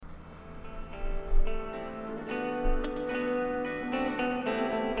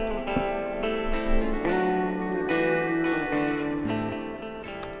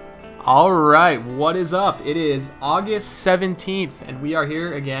All right, what is up? It is August 17th, and we are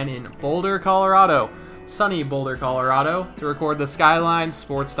here again in Boulder, Colorado. Sunny Boulder, Colorado, to record the Skyline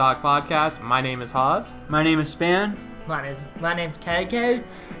Sportstalk podcast. My name is Haas. My name is Span. My name's KK.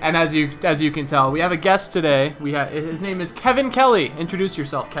 And as you can tell, we have a guest today. His name is Kevin Kelly. Introduce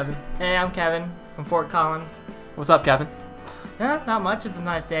yourself, Kevin. Hey, I'm Kevin from Fort Collins. What's up, Kevin? Not much. It's a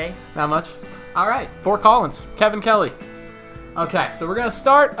nice day. Not much? All right, Fort Collins, Kevin Kelly. Okay, so we're going to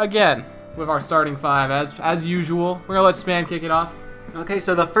start again with our starting five. As usual, we're going to let Span kick it off. Okay,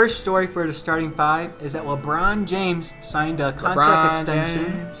 so the first story for the starting five is that LeBron James signed a contract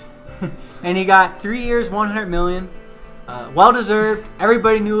extension. And he got 3 years, $100 million. Well-deserved.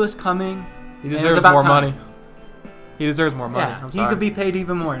 Everybody knew it was coming. He deserves more money. He deserves more money. Yeah, he could be paid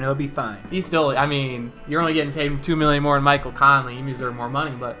even more, and it'll be fine. He's still, you're only getting paid $2 million more than Michael Conley. He deserves more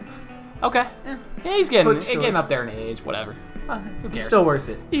money, but okay. Yeah, he's getting up there in age, whatever. Who cares? He's still worth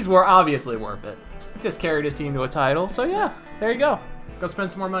it. He's obviously worth it. Just carried his team to a title, so yeah, there you go. Go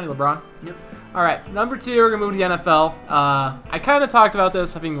spend some more money, LeBron. Yep. All right, number two, we're going to move to the NFL. I kind of talked about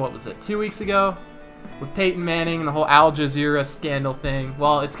this, 2 weeks ago, with Peyton Manning and the whole Al Jazeera scandal thing.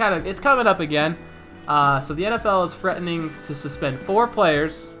 Well, it's coming up again. So the NFL is threatening to suspend 4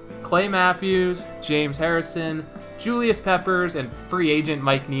 players: Clay Matthews, James Harrison, Julius Peppers, and free agent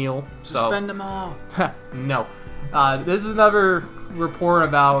Mike Neal. Suspend them all. No. This is another report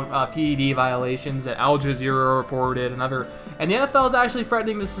about PED violations that Al Jazeera reported. And the NFL is actually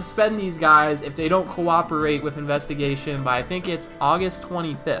threatening to suspend these guys if they don't cooperate with investigation by, I think it's August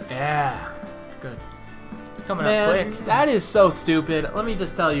 25th. Yeah. Good. It's coming up quick. That is so stupid. Let me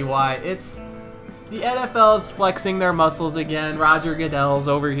just tell you why. The NFL is flexing their muscles again. Roger Goodell's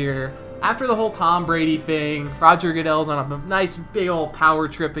over here. After the whole Tom Brady thing, Roger Goodell's on a nice big old power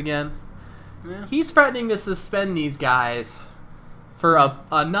trip again. Yeah. He's threatening to suspend these guys for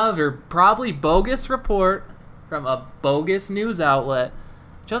another probably bogus report from a bogus news outlet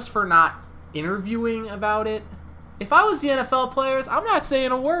just for not interviewing about it. If I was the NFL players, I'm not saying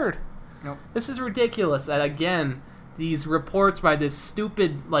a word. Nope. This is ridiculous that, again, these reports by this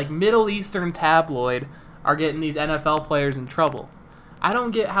stupid, Middle Eastern tabloid are getting these NFL players in trouble. I don't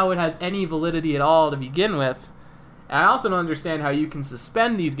get how it has any validity at all to begin with. And I also don't understand how you can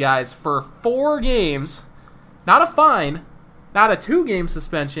suspend these guys for 4 games, not a fine, not a 2-game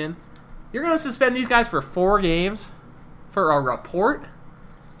suspension. You're going to suspend these guys for 4 games for a report?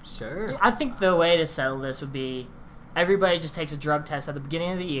 Sure. I think the way to settle this would be everybody just takes a drug test at the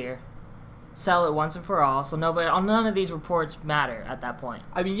beginning of the year, sell it once and for all, so none of these reports matter at that point.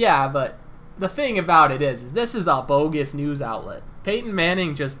 Yeah, but the thing about it is this is a bogus news outlet. Peyton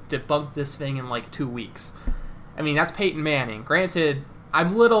Manning just debunked this thing in 2 weeks. That's Peyton Manning. Granted,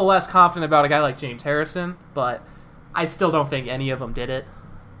 I'm a little less confident about a guy like James Harrison, but I still don't think any of them did it.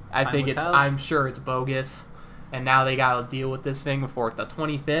 I'm sure it's bogus. And now they got to deal with this thing before the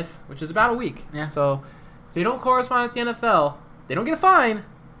 25th, which is about a week. Yeah. So if they don't correspond with the NFL, they don't get a fine.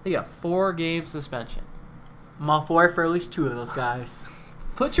 They get a 4-game suspension. I'm all for it for at least 2 of those guys.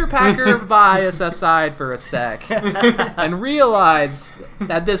 Put your Packer bias aside for a sec and realize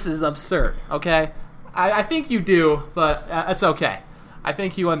that this is absurd, okay? I think you do, but it's okay. I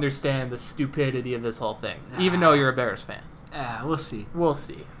think you understand the stupidity of this whole thing, even though you're a Bears fan. We'll see. We'll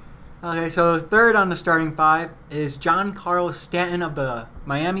see. Okay, so third on the starting five is John Carlos Stanton of the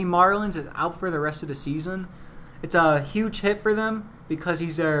Miami Marlins is out for the rest of the season. It's a huge hit for them because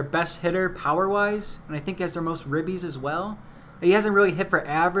he's their best hitter power-wise, and I think he has their most ribbies as well. He hasn't really hit for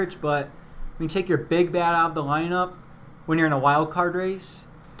average, but when you take your big bat out of the lineup when you're in a wild card race...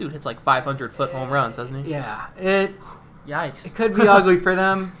 Dude hits 500-foot home runs, doesn't he? Yeah. Yikes. It could be ugly for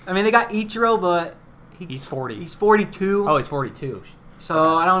them. They got Ichiro, but... He's 40. He's 42. Oh, he's 42.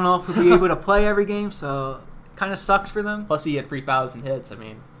 So I don't know if he'll be able to play every game, so it kind of sucks for them. Plus he had 3,000 hits,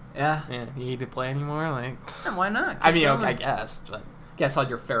 Yeah. Yeah, you need to play anymore? Yeah, why not? Okay, I guess, but... Guess on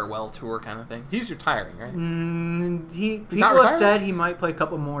your farewell tour kind of thing. He's retiring, right? People have said he might play a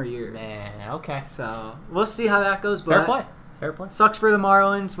couple more years. Man, okay. So we'll see how that goes. But Fair play. Sucks for the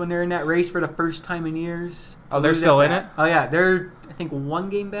Marlins when they're in that race for the first time in years. Oh, they're still in it? Oh, yeah. They're, I think, 1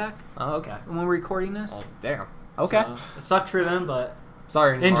 game back. Oh, okay. When we're recording this. Oh, damn. Okay. So, it sucks for them, but...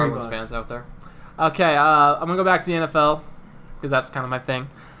 Sorry, Marlins fans out there. Okay, I'm going to go back to the NFL because that's kind of my thing.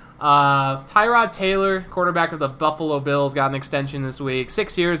 Tyrod Taylor, quarterback of the Buffalo Bills, got an extension this week.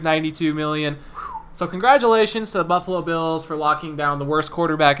 6 years, $92 million. So congratulations to the Buffalo Bills for locking down the worst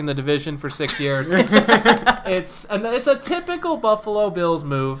quarterback in the division for 6 years. It's a typical Buffalo Bills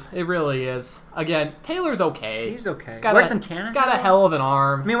move. It really is. Again, Taylor's okay. He's okay. Worse than Tannehill? He's got a hell of an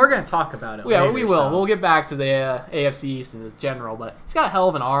arm. I mean, we're going to talk about it Yeah, later, we will. so. We'll get back to the AFC East in general, but he's got a hell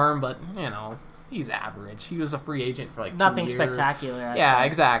of an arm, but, he's average. He was a free agent for 2 Nothing years. spectacular. I'd Yeah, say.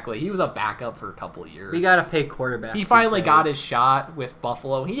 exactly. He was a backup for a couple of years. We got to pay quarterback. He finally got his shot with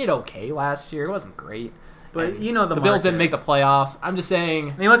Buffalo. He did okay last year. It wasn't great. But And the Bills didn't market. make the playoffs. I'm just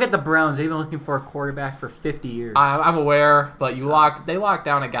saying. I mean, look at the Browns. They've been looking for a quarterback for 50 years. I'm aware, but they locked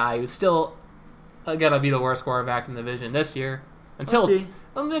down a guy who's still gonna be the worst quarterback in the division this year until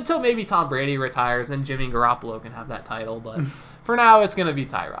maybe Tom Brady retires, then Jimmy Garoppolo can have that title. But for now, it's gonna be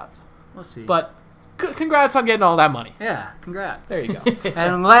Tyrod's. We'll see. But congrats on getting all that money. Yeah, congrats. There you go.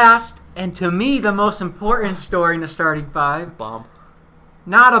 And last, and to me, the most important story in the starting five, Bum.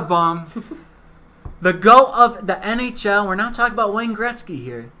 not a bum, the GOAT of the NHL. We're not talking about Wayne Gretzky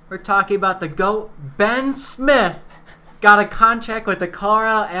here. We're talking about the GOAT. Ben Smith got a contract with the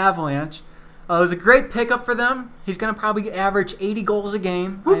Colorado Avalanche. It was a great pickup for them. He's going to probably average 80 goals a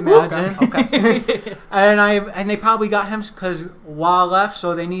game, I imagine. Okay. And they probably got him because Wah left,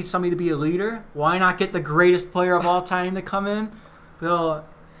 so they need somebody to be a leader. Why not get the greatest player of all time to come in? So,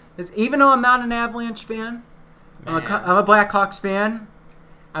 even though I'm not an Avalanche fan, I'm a Blackhawks fan.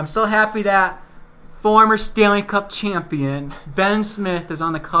 I'm so happy that former Stanley Cup champion Ben Smith is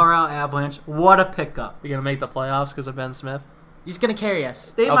on the Colorado Avalanche. What a pickup. You gonna make the playoffs because of Ben Smith? He's going to carry us.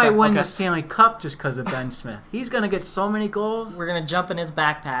 They might win the Stanley Cup just because of Ben Smith. He's going to get so many goals. We're going to jump in his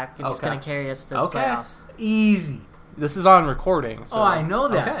backpack, and he's going to carry us to the playoffs. Easy. This is on recording. So. Oh, I know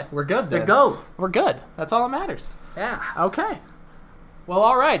that. Okay, we're good then. The GOAT. We're good. That's all that matters. Yeah. Okay. Well,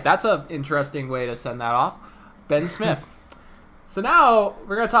 all right. That's an interesting way to send that off. Ben Smith. So now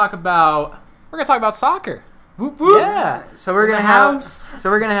we're gonna talk about soccer. Whoop, whoop. Yeah. So we're gonna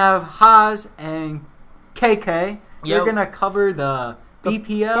have Haas and KK. They're gonna cover the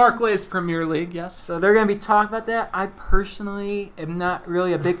BPL. Barclays Premier League, yes. So they're gonna be talking about that. I personally am not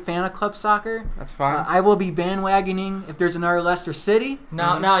really a big fan of club soccer. That's fine. I will be bandwagoning if there's another Leicester City.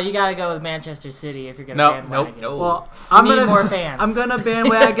 No, you gotta go with Manchester City if you're gonna bandwagon. Nope. Well, I'm gonna need more fans. I'm gonna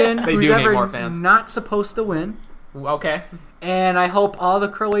bandwagon They who's do need ever more fans. not supposed to win. Okay. And I hope all the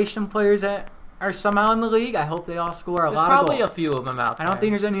Croatian players that are somehow in the league, I hope they all score a There's lot of probably goals. a few of them out there. I don't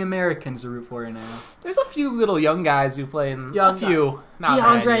think there's any Americans to root for right now. There's a few little young guys who play in Young a few. Not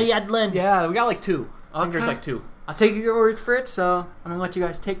DeAndre many. Yedlin. Yeah, we got like two. I think there's Okay. like two. I'll take your word for it, so I'm going to let you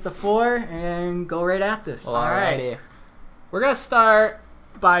guys take the floor and go right at this. Well, alrighty. We're gonna start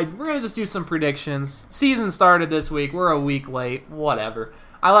we're gonna just do some predictions. Season started this week. We're a week late. Whatever.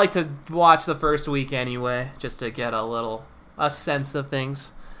 I like to watch the first week anyway, just to get a sense of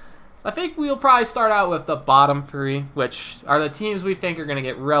things. I think we'll probably start out with the bottom three, which are the teams we think are going to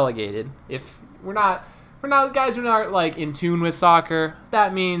get relegated. If we're not guys who aren't like in tune with soccer,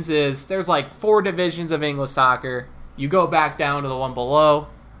 that means is there's like 4 divisions of English soccer. You go back down to the one below.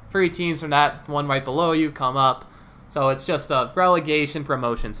 3 teams from that one right below you come up. So it's just a relegation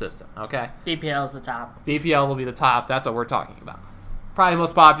promotion system, okay? BPL is the top. BPL will be the top. That's what we're talking about. Probably the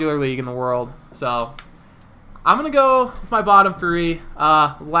most popular league in the world. So I'm going to go with my bottom 3.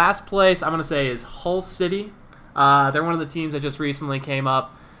 Last place I'm going to say is Hull City. They're one of the teams that just recently came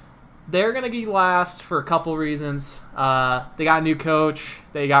up. They're going to be last for a couple reasons. They got a new coach.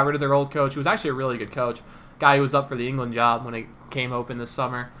 They got rid of their old coach, who was actually a really good coach. Guy who was up for the England job when it came open this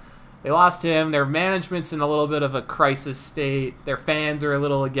summer. They lost him. Their management's in a little bit of a crisis state. Their fans are a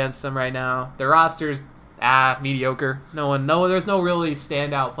little against them right now. Their roster's mediocre. There's no really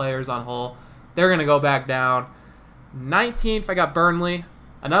standout players on Hull. They're going to go back down. 19th, I got Burnley.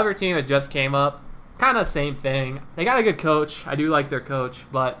 Another team that just came up. Kind of same thing. They got a good coach. I do like their coach,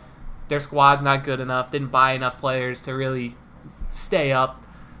 but their squad's not good enough. Didn't buy enough players to really stay up.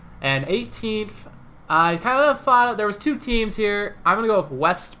 And 18th, I kind of thought there was 2 teams here. I'm going to go with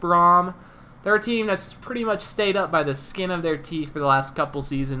West Brom. They're a team that's pretty much stayed up by the skin of their teeth for the last couple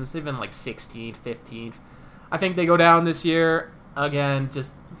seasons. They've been like 16th, 15th. I think they go down this year. Again,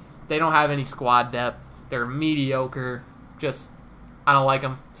 just they don't have any squad depth. They're mediocre. I don't like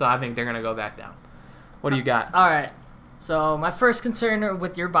them, so I think they're going to go back down. What do you got? All right. So my first concern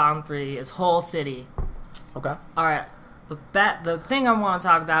with your bottom 3 is Hull City. Okay. All right. The thing I want to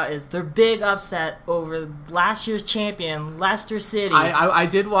talk about is their big upset over last year's champion, Leicester City. I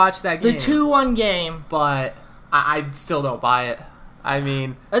did watch that game. The 2-1 game. But I still don't buy it. I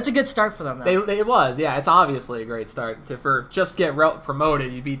mean, It's a good start for them, though. it was, yeah. It's obviously a great start for just get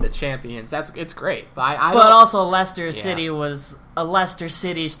promoted. You beat the champions. It's great. But But also, Leicester City was a Leicester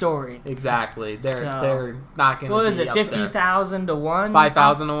City story. Exactly. They're not going to. What is it? 50,000 to 1.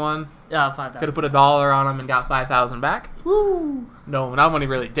 5,000 to 1. Yeah, 5,000. Could have put $1 on them and got 5,000 back. Woo! No, not when he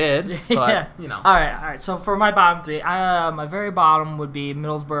really did. But you know. All right. So for my bottom three, my very bottom would be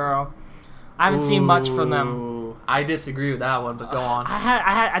Middlesbrough. I haven't seen much from them. I disagree with that one, but go on.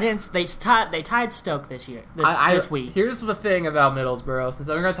 I didn't. They tied Stoke this year. This week. Here's the thing about Middlesbrough. Since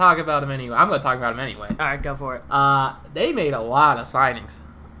I'm going to talk about them anyway, I'm going to talk about them anyway. All right, go for it. They made a lot of signings,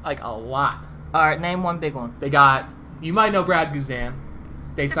 like a lot. All right, name one big one. They got. You might know Brad Guzan.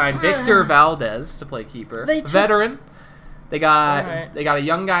 They signed Victor Valdez to play keeper. Veteran. They got a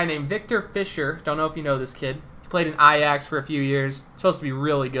young guy named Victor Fisher. Don't know if you know this kid. He played in Ajax for a few years. Supposed to be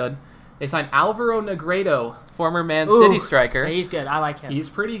really good. They signed Alvaro Negredo, former Man City striker. He's good. I like him. He's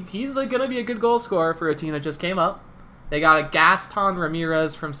going to be a good goal scorer for a team that just came up. They got a Gaston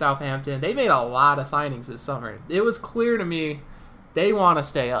Ramirez from Southampton. They made a lot of signings this summer. It was clear to me they want to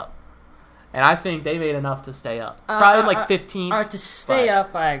stay up. And I think they made enough to stay up. Probably like 15th. All right, to stay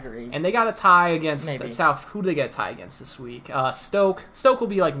up, I agree. And they got a tie against South. Who did they get a tie against this week? Stoke. Stoke will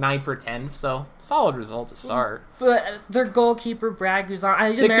be like 9 for 10, so solid result to start. But their goalkeeper, Brad Guzan,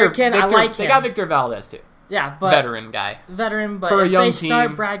 he's American. I like him. They got Victor Valdez, too. Yeah, but veteran guy. But for if they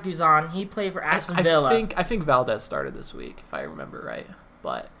start Brad Guzan, he played for Aston Villa. I think Valdez started this week, if I remember right.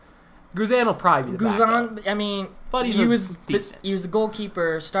 But Guzan will probably be the backup. I mean, but he was decent. He was the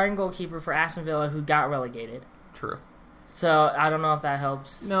goalkeeper, starting goalkeeper for Aston Villa, who got relegated. True. So I don't know if that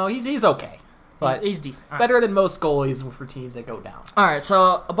helps. No, he's okay. But he's decent. Better than most goalies for teams that go down. All right,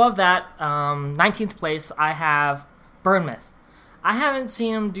 so above that, 19th place, I have Bournemouth. I haven't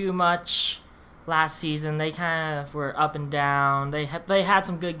seen them do much last season. They kind of were up and down. They had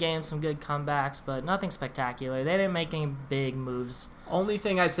some good games, some good comebacks, but nothing spectacular. They didn't make any big moves. Only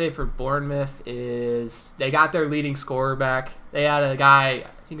thing I'd say for Bournemouth is they got their leading scorer back. They had a guy,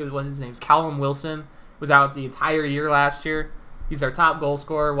 I think it was his name's Callum Wilson, was out the entire year last year. He's their top goal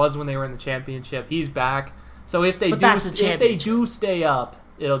scorer, was when they were in the championship. He's back. So if they do stay up,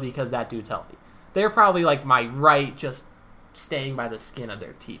 it'll be because that dude's healthy. They're probably like my right, just staying by the skin of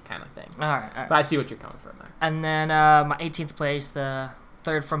their teeth kind of thing. All right. But I see what you're coming from there. And then my 18th place, the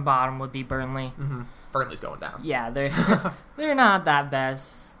third from bottom, would be Burnley. Mm-hmm. Burnley's going down. Yeah, they're not that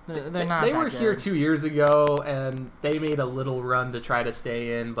best. They're not. They were good. here 2 years ago, and they made a little run to try to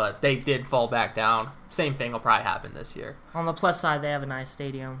stay in, but they did fall back down. Same thing will probably happen this year. On the plus side, they have a nice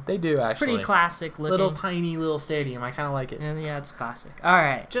stadium. They do, it's actually. Pretty classic looking. Tiny little stadium. I kind of like it. Yeah, it's classic. All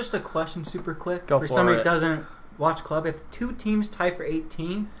right. Just a question super quick. Go for somebody it. who doesn't watch club. If two teams tie for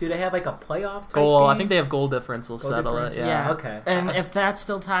 18, do they have like a playoff type goal? game? I think they have goal differential settle it. Yeah. Okay. And if that's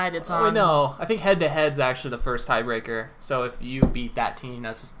still tied, it's on. Oh, no. I think head-to-head's actually the first tiebreaker. So if you beat that team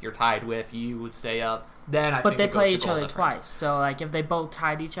you're tied with, you would stay up. Then I but think they it goes play to each goal other difference. twice. So like if they both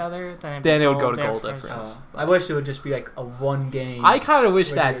tied each other, then it would go to goal difference. I wish it would just be like a one game. I kind of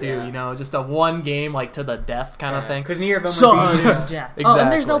wish that too. You know, just a one game like to the death kind of thing. Because neither of them so would be. yeah. Exactly. Oh,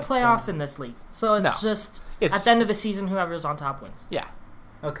 and there's no playoff in this league, so it's just at the end of the season, whoever's on top wins. Yeah.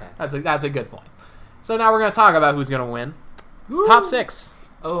 Okay. That's a good point. So now we're gonna talk about who's gonna win. Woo. Top 6.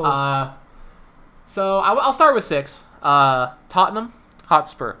 Oh. So I'll start with 6. Tottenham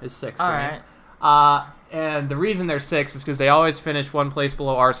Hotspur is 6 for All me. right. And the reason they're 6 is because they always finish one place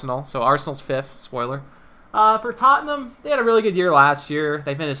below Arsenal. So Arsenal's 5th. Spoiler. For Tottenham, they had a really good year last year.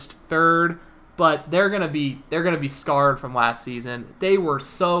 They finished 3rd, but they're gonna be scarred from last season. They were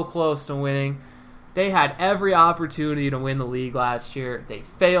so close to winning. They had every opportunity to win the league last year. They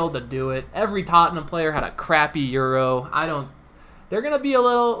failed to do it. Every Tottenham player had a crappy Euro. They're gonna be a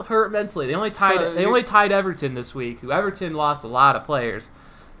little hurt mentally. They only tied Everton this week. Who Everton lost a lot of players.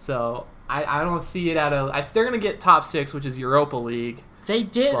 So I don't see it they're going to get top 6, which is Europa League. They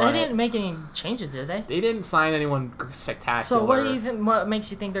didn't make any changes, did they? They didn't sign anyone spectacular. So what do you think? What makes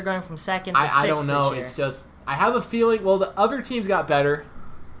you think they're going from 2nd to 6th I don't know. This year? It's just I have a feeling. Well, the other teams got better,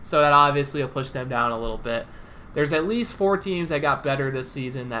 so that obviously will push them down a little bit. There's at least 4 teams that got better this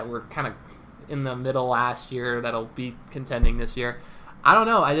season that were kind of in the middle last year that'll be contending this year. I don't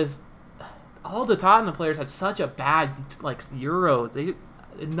know. All the Tottenham players had such a bad Euro.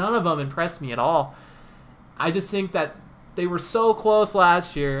 None of them impressed me at all. I just think that they were so close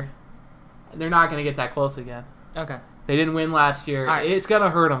last year, and they're not going to get that close again. Okay. They didn't win last year. Right. It's going to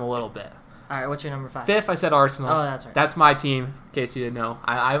hurt them a little bit. All right, what's your number 5? 5th, I said Arsenal. Oh, that's right. That's my team, in case you didn't know.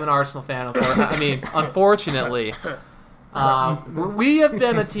 I'm an Arsenal fan. Unfortunately, we have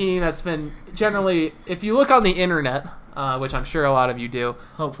been a team that's been generally, if you look on the internet, which I'm sure a lot of you do.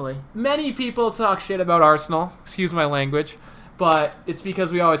 Hopefully. Many people talk shit about Arsenal, excuse my language, but it's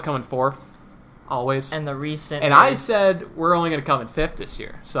because we always come in fourth. Always. And the recent. And I said we're only going to come in fifth this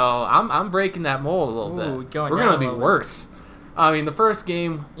year. So I'm breaking that mold a little bit. We're going to be worse. I mean, the first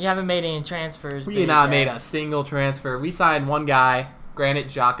game... You haven't made any transfers. We not made a single transfer. We signed one guy, Granit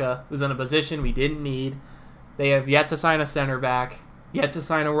Xhaka, who's in a position we didn't need. They have yet to sign a center back, yet to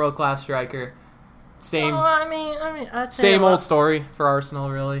sign a world-class striker. Same I'd say same old story for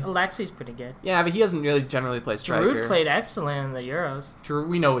Arsenal, really. Alexi's pretty good. Yeah, but he doesn't really generally play striker. Giroud played excellent in the Euros.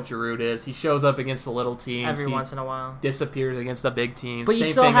 We know what Giroud is. He shows up against the little teams. Every once in a while. Disappears against the big teams. But you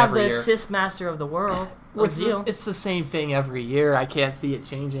same still thing have the year. assist master of the world, It's Ozil. it's the same thing every year. I can't see it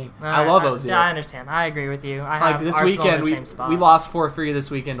changing. I love Ozil. Yeah, I understand. I agree with you. I Like have this Arsenal weekend, in the same spot. we lost 4-3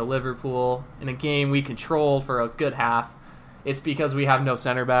 this weekend to Liverpool in a game we controlled for a good half. It's because we have no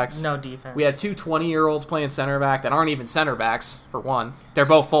center backs. No defense. We had two 20-year-olds playing center back that aren't even center backs, for one. They're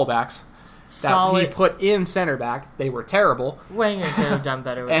both fullbacks. Solid. That he put in center back. They were terrible. Wenger could have done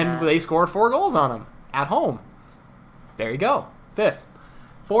better with and that. they scored 4 goals on them at home. There you go. Fifth.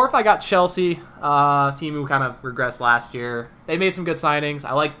 Fourth, I got Chelsea, team who kind of regressed last year. They made some good signings.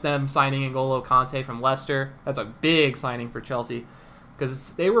 I like them signing N'Golo Kante from Leicester. That's a big signing for Chelsea because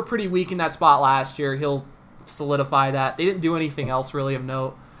they were pretty weak in that spot last year. He'll solidify that. They didn't do anything else really of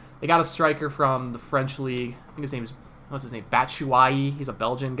note. They got a striker from the French league. I think his name's Batshuayi. He's a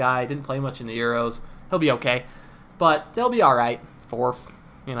Belgian guy. Didn't play much in the Euros. He'll be okay, but they'll be all right. Fourth,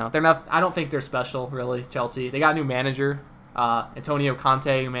 they're not. I don't think they're special really. Chelsea. They got a new manager, Antonio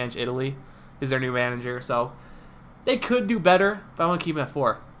Conte, who managed Italy, is their new manager. So they could do better, but I want to keep them at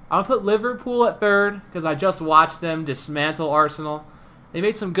fourth. I'm gonna put Liverpool at third because I just watched them dismantle Arsenal. They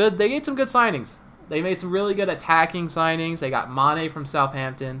made some good signings. They made some really good attacking signings. They got Mane from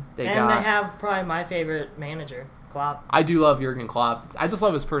Southampton. They have probably my favorite manager, Klopp. I do love Jurgen Klopp. I just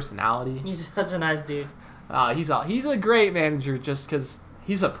love his personality. He's such a nice dude. He's a great manager just because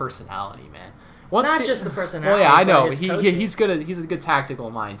he's a personality, man. Not just the personality. Oh yeah, I know. He's good. He's a good tactical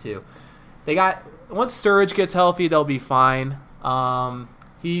mind too. Once Sturridge gets healthy, they'll be fine.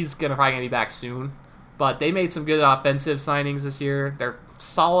 He's probably gonna be back soon. But they made some good offensive signings this year. They're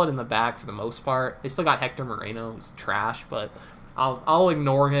solid in the back for the most part. They still got Hector Moreno, who's trash, but I'll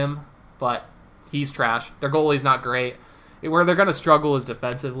ignore him. But he's trash. Their goalie's not great. Where they're going to struggle is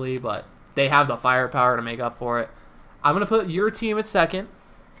defensively, but they have the firepower to make up for it. I'm going to put your team at second.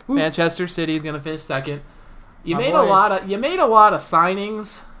 Woo. Manchester City is going to finish second. You made a lot of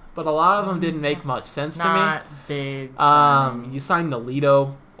signings, but a lot of them didn't make much sense to me. Not big signings. You signed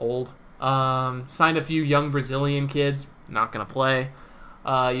Nolito, old. Signed a few young Brazilian kids, not going to play.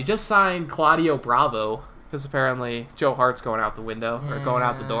 You just signed Claudio Bravo, because apparently Joe Hart's going out the window, or going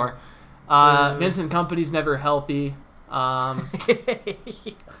out the door. Vincent Kompany's never healthy. I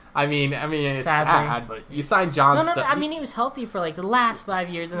mean, it's sad, but you signed John Stones. No, I mean, he was healthy for like the last 5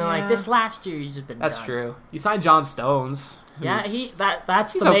 years, and then this last year he's just been That's done. True. You signed John Stones. Yeah,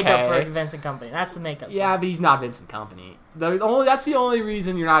 that's the makeup for Vincent Kompany. That's the makeup. Yeah, but he's not Vincent Kompany. That's the only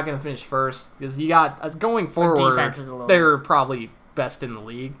reason you're not going to finish first, because you got going forward. Defense is a little. They're probably best in the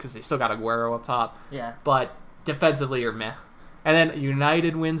league because they still got Aguero up top. Yeah. But defensively, you're meh. And then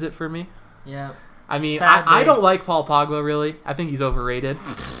United wins it for me. Yeah. I mean, I don't like Paul Pogba, really. I think he's overrated,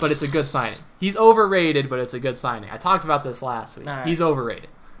 but it's a good signing. He's overrated, but it's a good signing. I talked about this last week. Right. He's overrated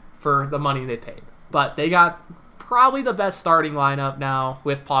for the money they paid. But they got probably the best starting lineup now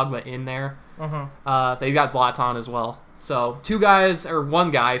with Pogba in there. Mm-hmm. They got Zlatan as well. So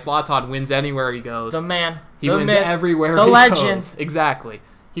one guy, Zlatan wins anywhere he goes. The man. He wins everywhere he goes. The legend. Exactly.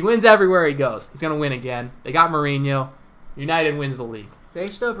 He wins everywhere he goes. He's going to win again. They got Mourinho. United wins the league. They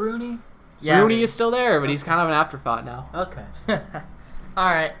still have Rooney? Yeah. Rooney is still there, but he's kind of an afterthought now. Okay. All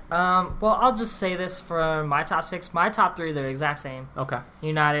right. Well, I'll just say this for my top six. My top three, they're the exact same. Okay.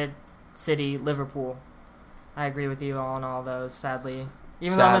 United, City, Liverpool. I agree with you on all those, sadly.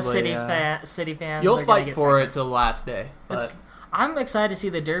 Even though I'm a City fan. You'll fight for it till the last day. I'm excited to see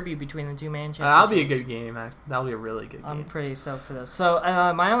the derby between the two Manchester That'll teams. be a good game. That'll be a really good game. I'm pretty stoked for those. So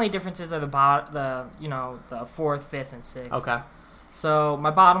my only differences are the fourth, fifth, and sixth. Okay. So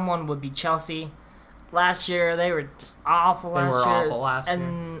my bottom one would be Chelsea. Last year they were just awful.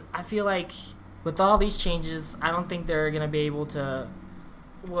 And I feel like with all these changes, I don't think they're gonna be able to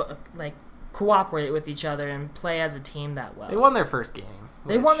cooperate with each other and play as a team that well. They won their first game.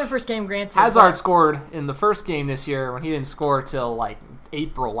 Granted. Hazard scored in the first game this year when he didn't score till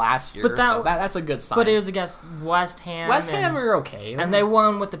April last year. So that's a good sign. But it was against West Ham. West Ham are okay. And they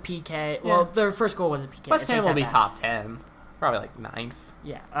won with the PK. Yeah. Well, their first goal was a PK. West Ham will be top 10. Probably 9th.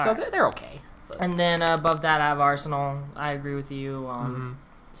 Yeah. So they're okay. But. And then above that, I have Arsenal. I agree with you on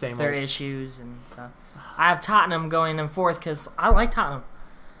Same their old. issues and stuff. I have Tottenham going in fourth because I like Tottenham.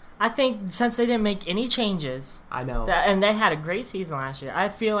 I think since they didn't make any changes, I know. and they had a great season last year, I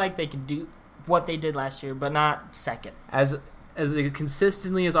feel like they could do what they did last year, but not second. As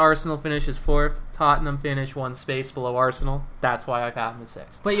consistently as Arsenal finishes fourth, Tottenham finish one space below Arsenal. That's why I've had them at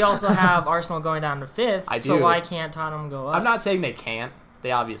sixth. But you also have Arsenal going down to fifth, I so do. why can't Tottenham go up? I'm not saying they can't.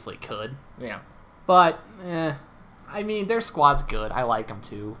 They obviously could. Yeah. But, I mean, their squad's good. I like them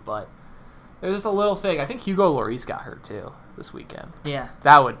too, but there's just a little thing. I think Hugo Lloris got hurt too this weekend. Yeah.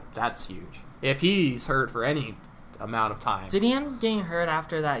 That's huge. If he's hurt for any amount of time. Did he end up getting hurt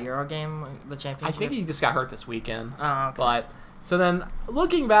after that Euro game, the I championship? think he just got hurt this weekend. Oh, okay. But so then,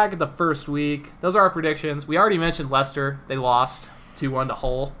 looking back at the first week, those are our predictions. We already mentioned Leicester. They lost 2-1 to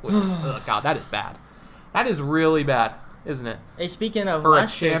Hull, which is God, that is bad. That is really bad, isn't it? Hey, speaking of For a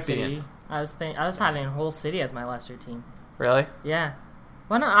Leicester champion. City, I was having Hull City as my Leicester team. Really? Yeah.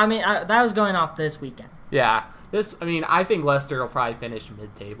 Well, no, I mean that was going off this weekend. Yeah. I think Leicester will probably finish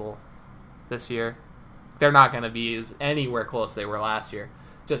mid-table this year. They're not going to be anywhere close they were last year.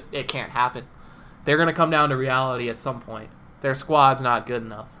 Just, it can't happen. They're going to come down to reality at some point. Their squad's not good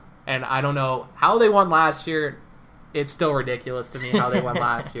enough. And I don't know how they won last year. It's still ridiculous to me how they won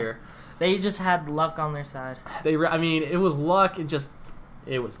last year. They just had luck on their side. It was luck and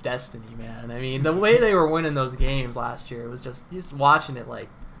it was destiny, man. I mean, the way they were winning those games last year, it was just watching it like,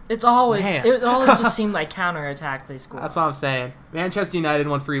 It always Man. just seemed like counterattacks they scored. that's all I'm saying. Manchester United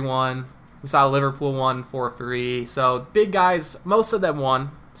won 3-1. We saw Liverpool won 4-3. So big guys, most of them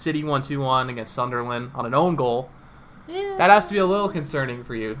won. City won 2-1 against Sunderland on an own goal. Yeah. That has to be a little concerning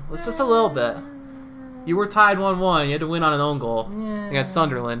for you. It's just a little bit. You were tied 1-1. You had to win on an own goal Yeah. against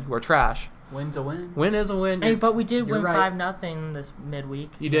Sunderland, who are trash. Win's a win. Win is a win. Hey, but we did You're win right. 5-0 this midweek.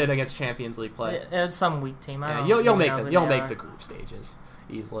 You did against Champions League play. It was some weak team. I Yeah, don't you'll really make know the who you'll they make are. the group stages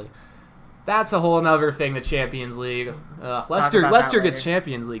easily. That's a whole other thing. The Champions League. Leicester about Leicester that gets later.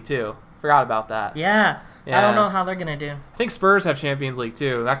 Champions League too. Forgot about that. Yeah. I Yeah. don't know how they're gonna do. I think Spurs have Champions League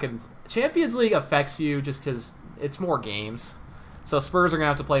too. Champions League affects you just because it's more games. So Spurs are gonna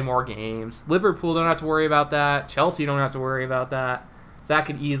have to play more games. Liverpool don't have to worry about that. Chelsea don't have to worry about that. So that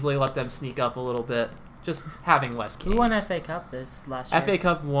could easily let them sneak up a little bit. Just having less games. Who won FA Cup this last year? FA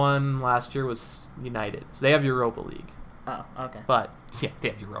Cup won last year was United. So they have Europa League. Oh, okay. But yeah, they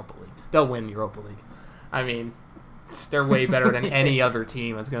have Europa League. They'll win Europa League. I mean, they're way better than any other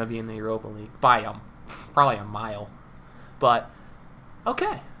team that's going to be in the Europa League by probably a mile. But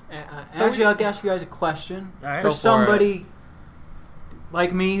okay, So actually, I'll ask you guys a question. All right. Go For for somebody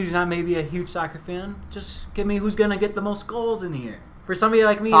like me who's not maybe a huge soccer fan, just give me who's going to get the most goals in the year. For somebody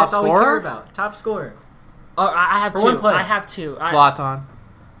like me, Top that's all we scorer? care about. Top scorer. Oh, I have For two. one player. I have two. Zlatan.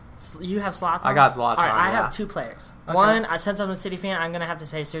 You have Zlatan? I got Zlatan, All right, I yeah. have two players. Okay. One, since I'm a City fan, I'm going to have to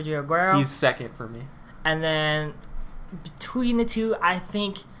say Sergio Aguero. He's second for me. And then between the two, I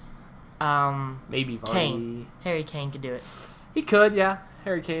think Maybe Vardy. Kane. Harry Kane could do it. He could, yeah.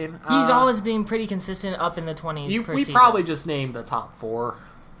 Harry Kane. He's always been pretty consistent up in the 20s per We season. probably just named the top four.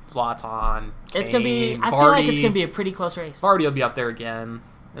 Zlatan. It's going to be... Kane, I feel like Vardy. it's going to be a pretty close race. Vardy will be up there again,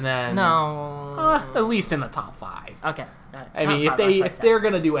 and then No. at least in the top five. Okay. All right. I Top mean, five, I like if that. they're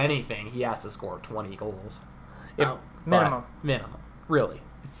gonna do anything, he has to score 20 goals. Oh, minimum. Minimum, really.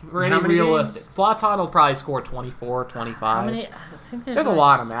 If we're How any many realistic. games? Zlatan will probably score 24, 25. How many... I think There's a like,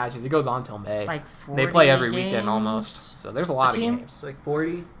 lot of matches. It goes on till May. Like They play 40 every games weekend almost, so there's a lot a of team? games. It's like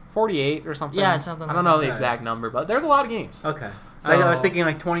 40. 48 or something. Yeah, something I don't like know the that. exact number, but there's a lot of games. Okay. So- I was thinking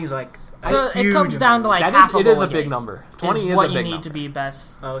like 20 is like So a it huge comes down to amount. like That half is, it a is goal a big game. number. 20 is what a you big need number. to be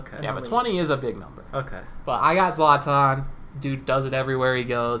best. Oh, okay. Yeah, but league. 20 is a big number. Okay. But I got Zlatan. Dude does it everywhere he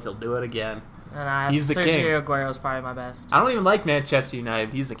goes. He'll do it again. And I have He's the Sergio king. Aguero's probably my best. I don't even like Manchester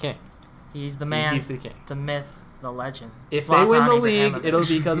United. He's the king. He's the man, He's the king. the myth, the legend. If Zlatan they win the league, Ibrahimovic. it'll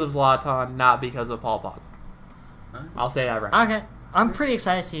be because of Zlatan, not because of Paul Pogba. Huh? I'll say that right. Okay. I'm pretty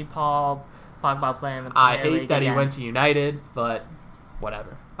excited to see Paul Pogba play in the I Premier hate League that he again. went to United, but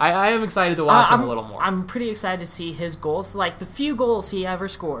whatever. I am excited to watch him a little more. I'm pretty excited to see his goals. Like, the few goals he ever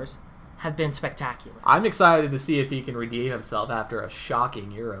scores have been spectacular. I'm excited to see if he can redeem himself after a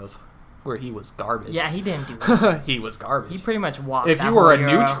shocking Euros where he was garbage. Yeah, he didn't do it. He was garbage. He pretty much walked if that you were a whole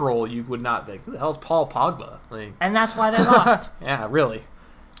Euro. neutral, you would not think, who the hell's Paul Pogba? Like, And that's why they lost. yeah, really.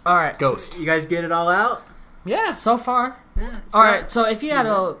 All right. Ghost. You guys get it all out? Yeah. So far. Yeah. All right. So if you had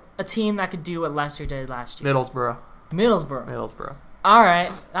a team that could do what Leicester did last year. Middlesbrough. Middlesbrough. All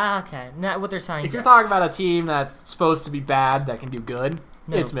right. Okay. Now what they're signing. If you're talking about a team that's supposed to be bad that can do good,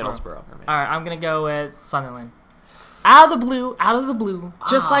 it's Middlesbrough. Middlesbrough for me. All right. I'm gonna go with Sunderland. Out of the blue,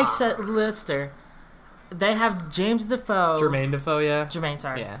 just like Lister, they have James Defoe. Jermaine Defoe, yeah. Jermaine,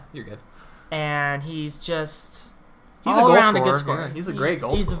 sorry. Yeah, you're good. And he's just He's all a goal around scorer. a good scorer. Yeah, he's a great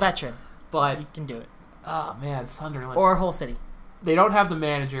goal He's scorer. a veteran. But He can do it. oh man, Sunderland. Or Hull City. They don't have the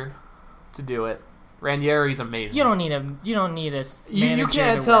manager to do it. Ranieri's amazing. You don't need a. You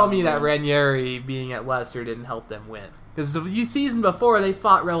can't tell me that Ranieri being at Leicester didn't help them win. Because the season before, they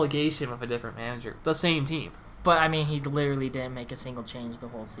fought relegation with a different manager. The same team. But, I mean, he literally didn't make a single change the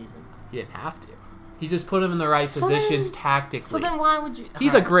whole season. He didn't have to. He just put him in the right positions tactically. So then why would you...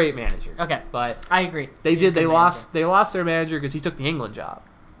 He's a great manager. Okay. But I agree. They lost their manager because he took the England job.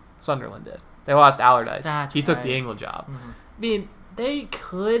 Sunderland did. They lost Allardyce. He took the England job. Mm-hmm. I mean, they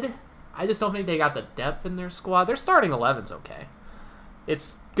could. I just don't think they got the depth in their squad. Their starting 11's okay.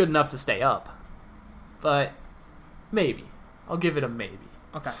 It's good enough to stay up. But maybe. I'll give it a maybe.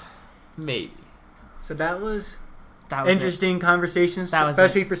 Okay. Maybe. So that was That interesting conversations, That was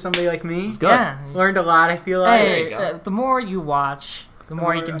especially for somebody like me. Good. Yeah. Learned a lot, I feel like. There you Hey, go. the more you watch, the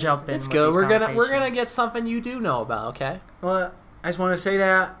more you can jump in. It's with good. these We're gonna conversations. get something you do know about, okay? Well, I just want to say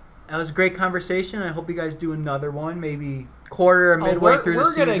that was a great conversation. I hope you guys do another one, maybe quarter or midway through the We're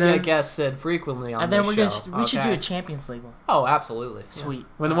season. gonna get guests Sid frequently on And then this we should do okay? a Champions League one. Oh, absolutely. Sweet.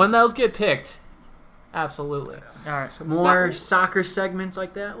 When those get picked, absolutely. All right. So more soccer segments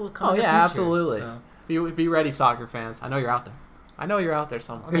like that will come. Oh in the yeah, future, absolutely. so. Be ready, soccer fans. I know you're out there. I know you're out there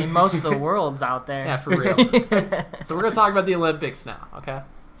somewhere. I mean, most of the world's out there. Yeah, for real. So we're gonna talk about the Olympics now, okay?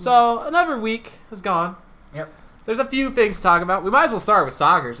 So another week has gone. Yep. There's a few things to talk about. We might as well start with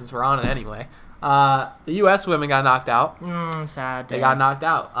soccer since we're on it anyway. The U.S. women got knocked out. Sad. They got knocked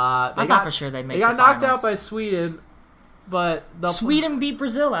out. I thought for sure they'd make They got the knocked finals. out by Sweden, but Sweden beat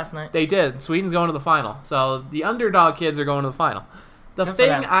Brazil last night. They did. Sweden's going to the final. So the underdog kids are going to the final. The Good for thing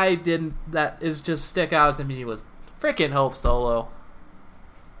them. I didn't that is just stick out to me was freaking Hope Solo.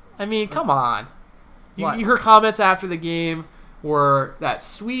 I mean, come on. What? Her comments after the game were that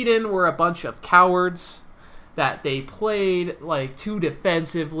Sweden were a bunch of cowards, that they played like too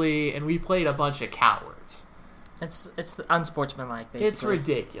defensively, and we played a bunch of cowards. It's unsportsmanlike, basically. It's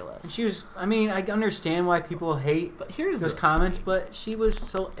ridiculous. She was. I mean, I understand why people hate But here's those the comments, thing. but she was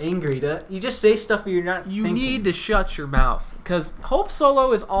so angry. You just say stuff you're not. You thinking. need to shut your mouth, because Hope Solo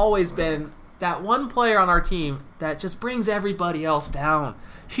has always been that one player on our team that just brings everybody else down.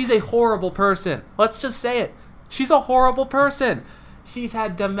 She's a horrible person. Let's just say it. She's a horrible person. She's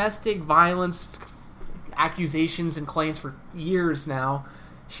had domestic violence accusations and claims for years now.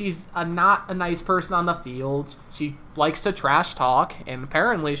 She's not a nice person on the field. She likes to trash talk, and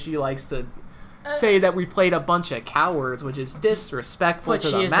apparently she likes to say that we played a bunch of cowards, which is disrespectful But to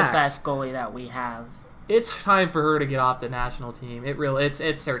she the is max. the best goalie that we have. It's time for her to get off the national team.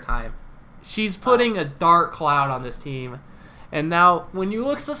 It's her time. She's putting a dark cloud on this team. And now, when you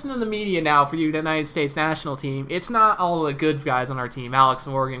listen to the media now for the United States national team, it's not all the good guys on our team. Alex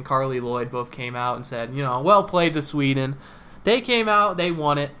Morgan, Carly Lloyd both came out and said, well played to Sweden. They came out, they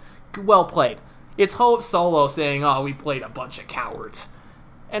won it. Well played. It's Hope Solo saying, we played a bunch of cowards.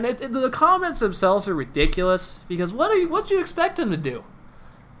 And the comments themselves are ridiculous, because what do you expect them to do?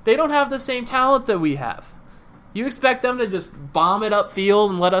 They don't have the same talent that we have. You expect them to just bomb it upfield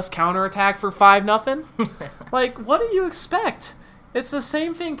and let us counterattack for 5-0? Like, what do you expect? It's the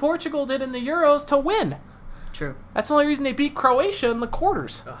same thing Portugal did in the Euros to win. True. That's the only reason they beat Croatia in the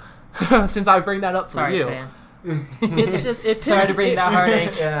quarters. Since I bring that up for Sorry, you. Span. It's just Sorry to bring that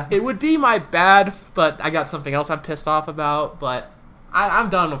heartache. Yeah. It would be my bad, but I got something else I'm pissed off about. But I'm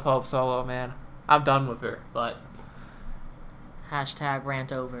done with Hope Solo, man. I'm done with her. But Hashtag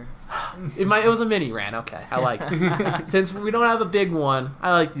rant over. it was a mini rant. Okay, I like it. Since we don't have a big one,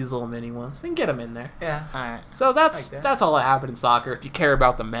 I like these little mini ones. We can get them in there. Yeah. All right. So that's Like that. that's all that happened in soccer. If you care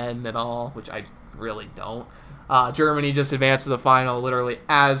about the men at all, which I really don't. Germany just advanced to the final literally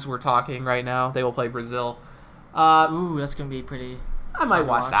as we're talking right now. They will play Brazil. Ooh, that's gonna be pretty. I might fun to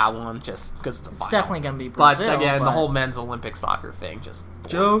watch that one just because it's a final. It's definitely gonna be But Brazil. again, the whole men's Olympic soccer thing just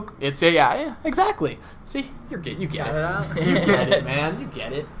Joke. It's yeah, exactly. See, you get Got it it. out. You get it, man. You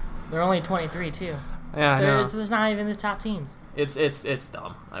get it. They're only 23 too. Yeah, I know. There's not even the top teams. It's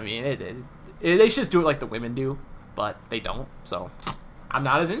dumb. I mean, they should just do it like the women do, but they don't. So I'm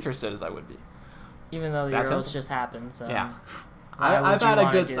not as interested as I would be. Even though the That's Euros simple. just happened. So Yeah. why would I've you had a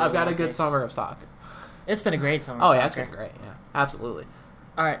wanna good do the I've got a good Olympics? summer of soccer. It's been a great summer. Oh of yeah, it's soccer. been great. Yeah, absolutely.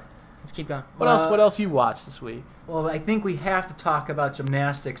 All right, let's keep going. What else? What else you watched this week? Well, I think we have to talk about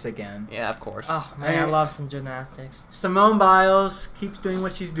gymnastics again. Yeah, of course. Oh man, I love some gymnastics. Simone Biles keeps doing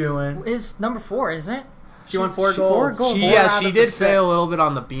what she's doing. It's number 4, isn't it? She won 4 gold. 4 gold. She did fail a little bit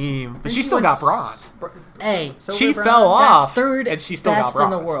on the beam, but she still got bronze. Hey, She fell off. That's third and she still got best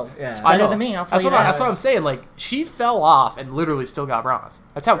bronze. in the world. Yeah. It's I better know. than me. I'll tell you that. That's what I'm saying. Like, she fell off and literally still got bronze.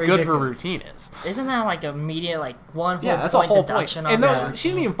 That's how good her Ridiculous. routine is. Isn't that like immediate, like one whole Yeah, that's a point whole deduction point. on And that? no, she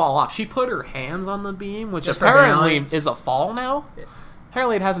didn't even fall off. She put her hands on the beam, which Just for apparently balance. is a fall now. Yeah.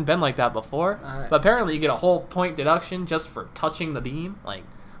 Apparently it hasn't been like that before. Alright. But apparently you get a whole point deduction just for touching the beam. Like,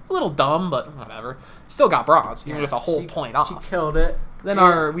 a little dumb, but whatever. Still got bronze, even with a whole point off. She killed it.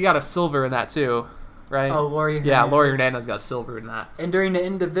 Then we got a silver in that too, right? Oh, Lori Yeah, Hernandez. Lori Hernandez got silver in that. And during the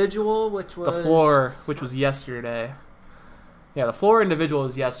individual, which was... The floor, which was yesterday. Yeah, the floor individual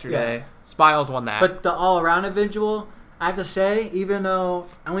was yesterday. Yeah. Spiles won that. But the all-around individual, I have to say, even though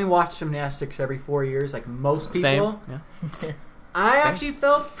I only watch gymnastics every 4 years, like most people, Same. Yeah. I actually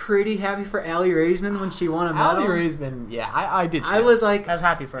felt pretty happy for Allie Raisman when she won a medal. Allie Raisman, yeah, I did too. I was like, I was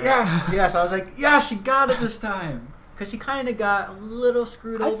happy for her. yes, I was like, yeah, she got it this time. Because she kind of got a little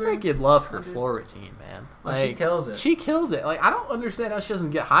screwed I over. freaking love her floor routine, man. Oh, she kills it. She kills it. Like, I don't understand how she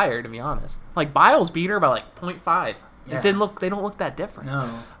doesn't get higher, to be honest. Like, Biles beat her by like 0.5. Yeah. They don't look that different.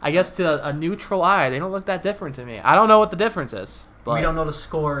 No. I guess to a neutral eye, they don't look that different to me. I don't know what the difference is. But We don't know the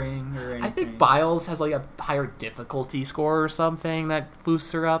scoring or anything. I think Biles has like a higher difficulty score or something that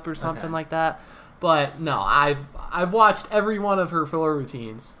boosts her up or something Okay. like that. But no, I've watched every one of her floor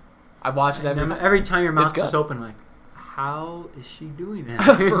routines. I've watched it every time. Every time your mouth's good. just open, like, how is she doing that?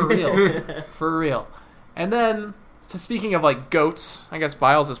 For real. For real. And then, so speaking of like goats, I guess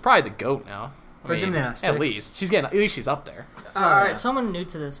Biles is probably the goat now. For gymnastics. At least. At least she's up there. All right, someone new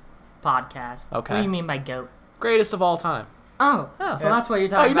to this podcast. Okay. What do you mean by goat? Greatest of all time. Oh, Oh, so yeah. that's what you're Oh,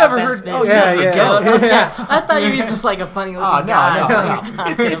 talking you about. never best heard? big Oh, yeah, goat. yeah. Goat. Okay. I thought you were just like a funny looking Oh, no, guy. no, That's what no.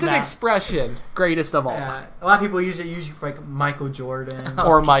 you're talking It's an about. expression. Greatest of all time. A lot of people use it usually for like Michael Jordan.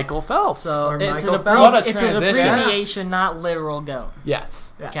 Or Michael Phelps. So Or it's Michael an, Phelps. What a it's an transition. abbreviation, not literal goat.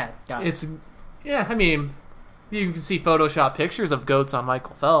 Yes. Yeah. Okay, got it. It's, yeah, I mean, you can see Photoshop pictures of goats on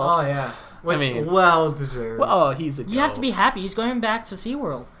Michael Phelps. Oh yeah, which mean- well deserved. Well, oh, he's a goat. You have to be happy. He's going back to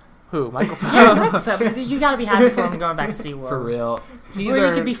SeaWorld. Who? Michael Phelps? Yeah, Michael Phelps. You got to be happy for him going back to SeaWorld. For real. He's Or he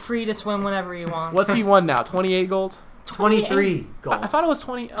earned- could be free to swim whenever he wants. What's he won now? 28 gold? 23 goals. I thought it was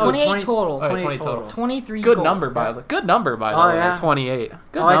 20. Oh, 28 20 total. Oh, 20 20 total. total. 23 Good gold. number, by the Good number, by the Oh, way. yeah? 28.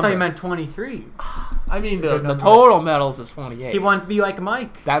 Good Oh, I number. thought you meant 23. I mean, the Good number. total medals is 28. He wanted to be like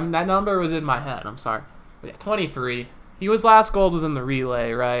Mike. That number was in my head. I'm sorry. But yeah, 23. He was last gold was in the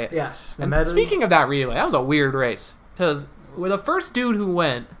relay, right? Yes. The And medley. speaking of that relay, that was a weird race. Because the first dude who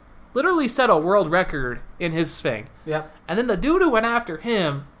went literally set a world record in his thing. Yep. And then the dude who went after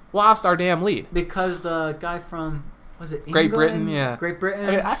him lost our damn lead. Because the guy from was it Great England? Britain, yeah. Great Britain.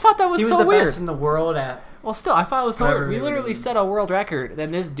 I mean, I thought that was he was so the weird. best in the world at. Well, still, I thought it was so However weird. We many literally leads. set a world record.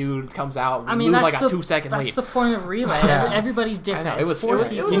 Then this dude comes out. I We mean, lose that's like a the 2-second that's lead. the point of relay. Yeah. Everybody's different. I know, it was- It's four it was-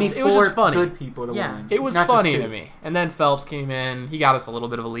 people. You need it was four just funny. good people to Yeah. win. It was Not just funny two. to me. And then Phelps came in. He got us a little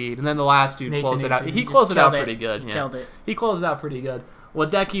bit of a lead. And then the last dude Nathan closed it out. Nathan. He Just closed it out killed it. pretty good. Yeah. Killed it. He closed it out pretty good.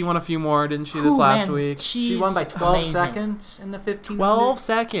 Wadecki won a few more, didn't she, this Ooh, last man, week? She won by 12 amazing. seconds in the 15. 12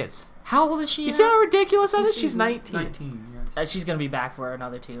 seconds. How old is she? You see now? how ridiculous that is? She's 19. 19. Yes. She's gonna be back for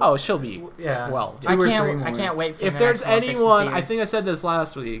another 2. Oh, she'll be Yeah. 12. Two I or three can't. more. I can't wait for If the there's next Olympics to anyone, see her. I think I said this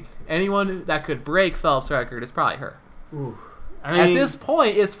last week, anyone that could break Phelps' record, it's probably her. Ooh. At this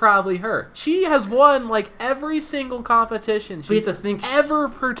point, it's probably her. She has won like every single competition We she's have to think ever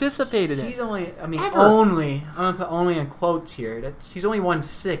participated in. She's only. I mean, Ever. only. I'm gonna put only in quotes here. She's only won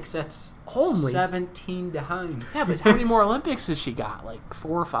 6. That's Only? 17 behind. Yeah, but how many more Olympics has she got? Like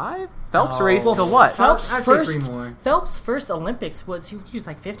 4 or 5? Phelps Oh. raced Well, to what? Phelps I'd say 3 first. more. Phelps' first Olympics was he was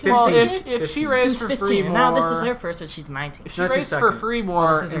like 15 Well, or 16. if she 15. He raced was for 15, 3 and more, now this is her first, and she's 19. if she That's her raced for second. 3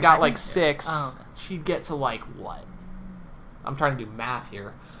 more this is her and got second? like 6, Oh, okay. she'd get to like what? I'm trying to do math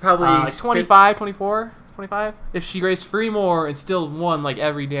here. Probably Like 25, 24, 25? If she raced 3 more and still won like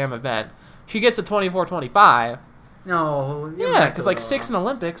every damn event, she gets to 24, 25. No. Yeah, that's because a like lot. 6 in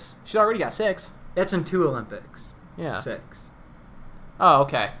Olympics. She's already got 6. That's in 2 Olympics. Yeah. 6. Oh,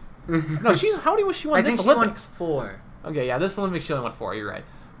 okay. No, she's how many was she won I this think she won Olympics? 4. Okay, yeah, this Olympics she only won 4. You're right,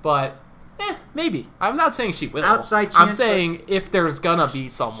 but maybe. I'm not saying she will. Outside I'm chance, saying if there's gonna be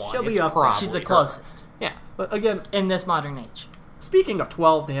someone, She'll be it's up there. probably She's the her. closest Yeah, but again, in this modern age. speaking of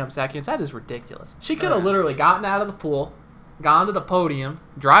 12 damn seconds, that is ridiculous. She could have Yeah. literally gotten out of the pool, gone to the podium,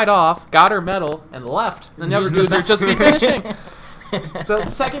 dried off, got her medal, and left. And the other Used dudes the would just be finishing. The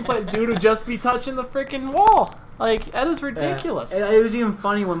second place dude would just be touching the freaking wall. Like, that is ridiculous. Yeah. It was even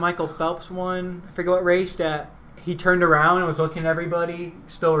funny when Michael Phelps won. I forget what race that he turned around and was looking at everybody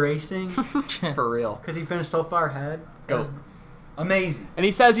still racing For real. because he finished so far ahead. Go. Amazing. And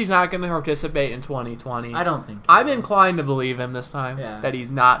he says he's not going to participate in 2020. I don't think. I'm inclined to believe him this time that he's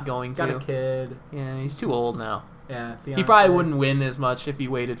not going to. Got a kid. Yeah, he's too old now. Yeah, he probably wouldn't win as much if he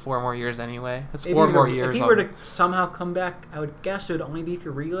waited 4 more years anyway. That's if 4 more years. If he were to somehow come back, I would guess it would only be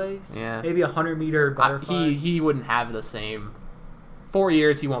for relays. Yeah. Maybe 100-meter butterfly. He wouldn't have the same. 4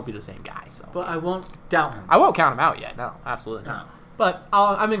 years, he won't be the same guy. So. But I won't doubt him. I won't count him out yet. No, absolutely not. No. But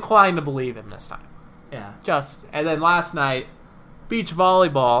I'm inclined to believe him this time. Yeah. And then last night, beach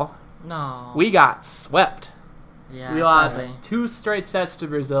volleyball. No. We got swept. Yeah. We lost sadly. 2 straight sets to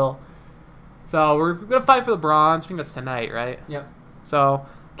Brazil. So we're gonna fight for the bronze. I think that's tonight, right? Yep. So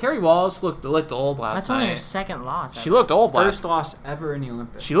Carrie Walsh looked old last That's night. only her second loss. She looked old First last loss ever in the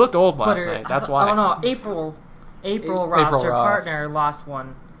Olympics. She looked old But last her, night. That's why. Oh no, April Ross, her Ross. partner, lost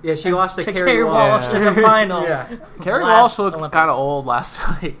one. Yeah, she lost to Carrie Walsh. Walsh in the final. Yeah. Carrie Last Walsh looked Olympics. kind of old last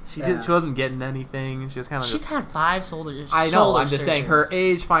night. She Yeah. She wasn't getting anything. She was kind of. She's had 5 shoulder. I know. shoulder I'm just saying her surgeries.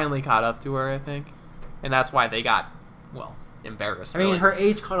 age finally caught up to her. I think, and that's why they got embarrassed. I mean, really. her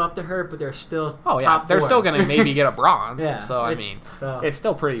age caught up to her, but they're still Oh yeah, top they're 4. still gonna maybe get a bronze. Yeah, So I mean, so- it's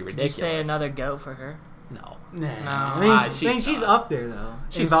still pretty Did ridiculous. you say another go for her? No. Nah. No. I mean, she's up there though.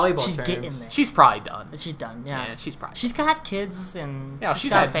 She's- in volleyball she's terms. getting there. She's probably done. She's done. Yeah. Yeah, she's probably. She's got kids and Yeah, she's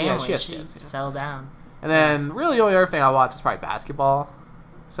she's got had- a yeah, family. she has She kids, yeah. settled down. And then really the only other thing I watched is probably basketball.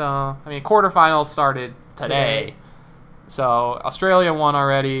 So I mean, quarterfinals started today. So Australia won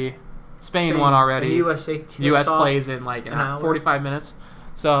already. Spain won already. The USA tips U.S. off plays in like an hour. 45 minutes.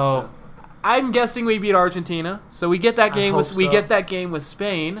 So I'm guessing we beat Argentina. So we get that game. hope We so. get that game with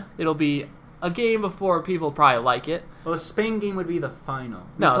Spain. It'll be a game before people probably like it. Well, the Spain game would be the final.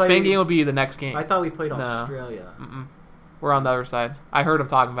 No, Spain game will be the next game. I thought we played No. Australia. We're on the other side. I heard him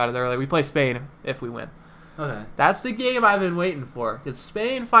talking about it earlier. We play Spain if we win. Okay. That's the game I've been waiting for. Because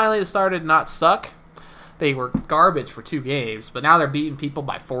Spain finally started to not suck. They were garbage for 2 games, but now they're beating people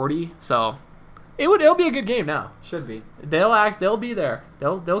by 40. So it'll be a good game now. Should be. They'll be there.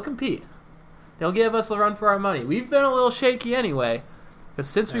 They'll compete. They'll give us a run for our money. We've been a little shaky anyway. Because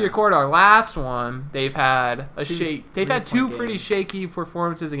since we Yeah. recorded our last one, they've had They've had 2 3-point pretty games. shaky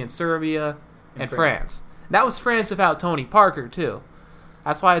performances against Serbia and France. France. That was France without Tony Parker too.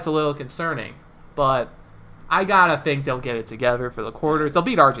 That's why it's a little concerning. But I gotta think they'll get it together for the quarters. They'll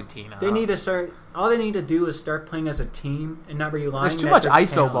beat Argentina. They need to start. All they need to do is start playing as a team and not relying. There's too on much their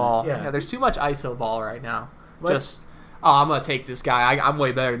ISO talent. ball. Yeah. Yeah, there's too much ISO ball right now. Let's- I'm gonna take this guy. I'm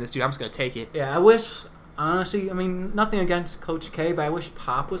way better than this dude. I'm just gonna take it. Yeah, I wish. Honestly, I mean, nothing against Coach K, but I wish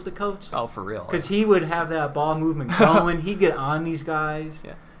Pop was the coach Oh, for real. because he would have that ball movement going. He'd get on these guys.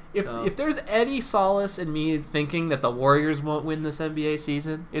 Yeah. So- If there's any solace in me thinking that the Warriors won't win this NBA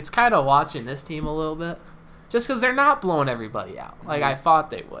season, it's kind of watching this team a little bit. Just because they're not blowing everybody out like I thought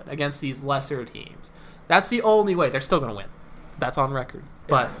they would against these lesser teams. That's the only way. They're still going to win. That's on record.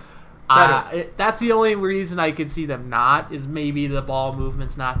 But that's the only reason I could see them not is maybe the ball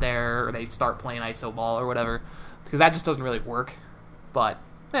movement's not there or they start playing ISO ball or whatever. Because that just doesn't really work. But,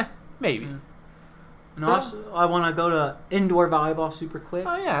 maybe. Yeah. And So- also, I want to go to indoor volleyball super quick.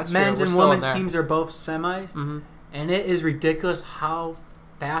 Oh, yeah, that's true. Men's We're and still in women's there. teams are both semis, Mm-hmm. and it is ridiculous how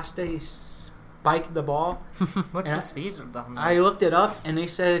fast they spike the ball. What's Yeah. the speed of them? I looked it up, and they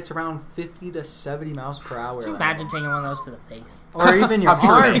said it's around 50 to 70 miles per hour. Could you imagine taking one of those to the face? Or even your I'm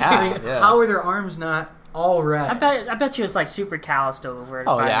sure they arms. have, I mean, yeah. how are their arms not all red? I bet you it's like super calloused over.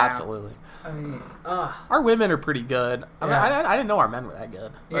 Oh, by yeah, now. absolutely. I mean, Our women are pretty good. I mean, Yeah. I didn't know our men were that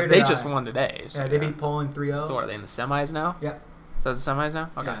good. Neither But they did just I. won today. So, yeah, they beat Poland 3-0. So what are they in the semis now? Yep. So it's the semis now?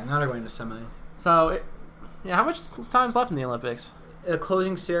 Okay. Yeah, now they're going to semis. So, how much time's left in the Olympics? The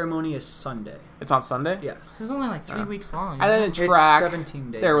closing ceremony is Sunday. It's on Sunday? Yes. This is only like 3 weeks long. And then in It's track,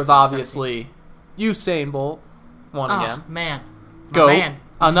 17 days. there was obviously Usain Bolt won again. Man. My Goat. man.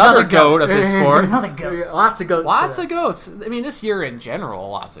 Another goat of this sport. Another goat. Lots of goats. Lots today. of goats. I mean, this year in general,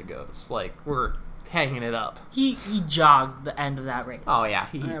 lots of goats. Like, we're hanging it up. He jogged the end of that race. Oh, yeah.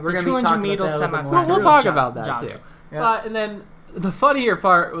 Yeah, The we're gonna be 200 talking meter about that a little bit semifinal. more. We'll talk Jog- about that, jog. too. Yeah. And then the funnier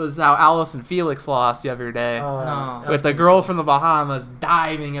part was how Alice and Felix lost the other day. No. With the girl from the Bahamas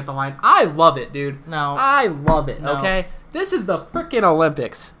diving at the line. I love it, dude. No. I love it, No. okay? This is the freaking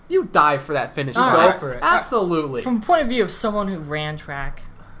Olympics. You dive for that finish. All line. right. Go for it. Absolutely. From the point of view of someone who ran track,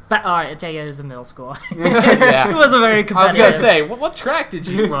 but all right, I take it as a middle school. Yeah. It wasn't very I was competitive. going to say, what track did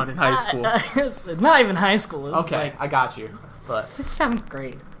you run in high school? Not even high school. It was Okay, like I got you. But, 7th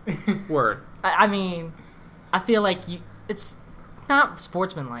grade. word. I mean, I feel like it's not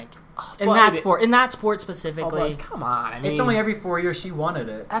sportsmanlike in but that it- sport. In that sport Oh, specifically, but come on. I mean, It's only every 4 years she wanted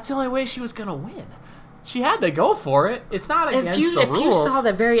it. that's the only way she was going to win. She had to go for it. It's not against if the you rules. saw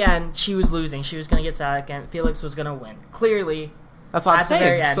the very end, she was losing. She was gonna get second. Felix was gonna win. Clearly, That's what I'm At the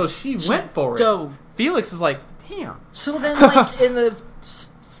very saying. end. So she went for it. Dove. Felix is like, damn. So then, like, in the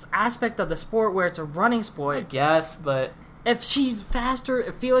aspect of the sport where it's a running I sport, guess, but if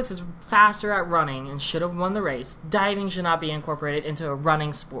Felix is faster at running and should have won the race, diving should not be incorporated into a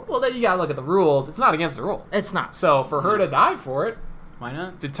running sport. well, then you gotta look at the rules. It's not against the rules. It's not. So for her to dive for it, Why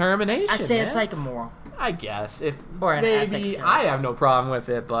not? determination. I say man. it's like a moral. I guess if Or an ethics maybe kind of. I have no problem with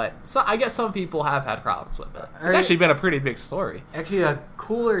it, but I guess some people have had problems with it. It's Alright. actually been a pretty big story. Actually, a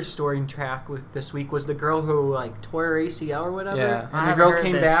cooler story track this week was the girl who like tore her ACL or whatever. Yeah. And I the haven't girl heard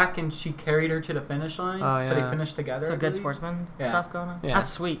came this. back and she carried her to the finish line. Oh, So they yeah. finished together. So I good believe. sportsman Yeah. stuff going on. Yeah.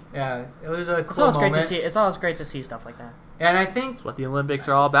 That's sweet. Yeah, it was a cool It's always moment. great to see. It's always great to see stuff like that. And I think That's what the Olympics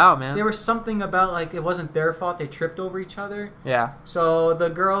are all about, man. there was something about like it wasn't their fault they tripped over each other. Yeah. So the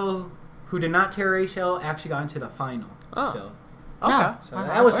girl who did not tear her ACL actually got into the final. Oh. Still, Okay. No. So Well,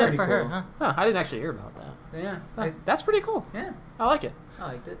 that was good pretty for her. cool. Huh? Huh, I didn't actually hear about that. yeah, Huh, that's pretty cool. yeah, I like it. I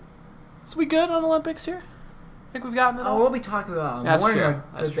liked it. So we good on Olympics here? Think we've gotten it Oh, all? we'll be talking about That's more true. than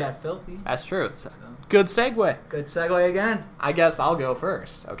That's good, true. bad, filthy. That's true. So, So, good segue. good segue again. I guess I'll go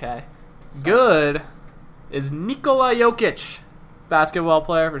first, okay? Good is Nikola Jokic, basketball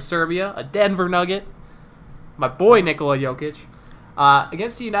player for Serbia, a Denver Nugget. My boy Nikola Jokic.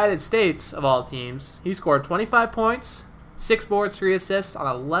 Against the United States, of all teams, he scored 25 points, 6 boards, 3 assists on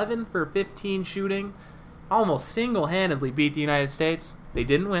 11 for 15 shooting. Almost single-handedly beat the United States. They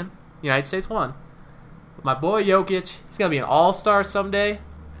didn't win. The United States won. But my boy Jokic, he's going to be an all-star someday.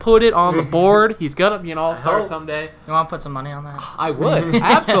 Put it on the board. He's going to be an all-star hope. someday. You want to put some money on that? I would.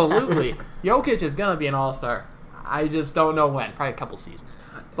 Absolutely. Jokic is going to be an all-star. I just don't know when. Probably a couple seasons.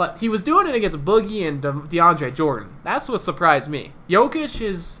 But he was doing it against Boogie and DeAndre Jordan. That's what surprised me. Jokic,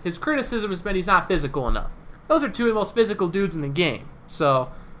 his criticism has been he's not physical enough. Those are two of the most physical dudes in the game. So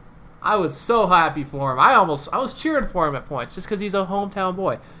I was so happy for him. I was cheering for him at points just because he's a hometown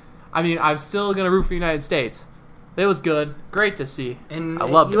boy. I mean, I'm still going to root for the United States. It was good. Great to see. And I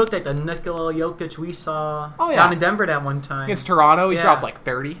loved he it. looked like the Nikola Jokic we saw Oh, yeah. down in Denver that one time. Against Toronto, he Yeah. dropped like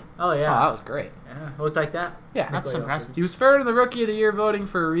 30. Oh, Oh, yeah. that was great. Yeah, it looked like that. Yeah. That's Nikola impressive. He was third in the Rookie of the Year voting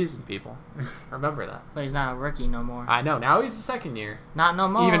for a reason, people. Remember that. But he's not a rookie no more. I know. Now he's the second year. Not no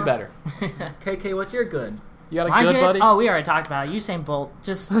more. Even better. KK, what's your good? You got a My good buddy? Oh, we already talked about it. Usain Bolt.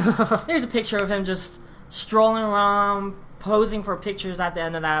 Just there's a picture of him just strolling around, posing for pictures at the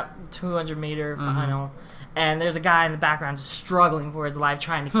end of that 200-meter Mm-hmm. final. And there's a guy in the background just struggling for his life,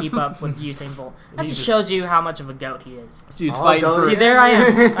 trying to keep up with Usain Bolt. That He just just- shows you how much of a goat he is. This dude's Oh, fighting go for See, there I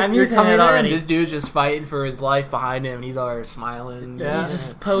am. I'm You're using coming it in. already. This dude's just fighting for his life behind him, and he's already smiling. Yeah. He's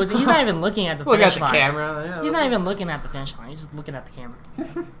just posing. He's not even looking at the Look at finish the line. camera. Yeah, He's not even looking at the finish line. He's just looking at the camera.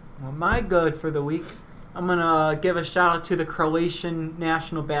 Well, my good for the week, I'm going to give a shout out to the Croatian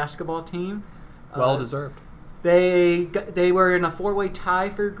national basketball team. well deserved. They were in a 4-way tie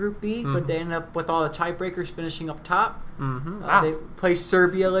for Group B, Mm-hmm. but they ended up with all the tiebreakers finishing up top. Mm-hmm. Wow. They play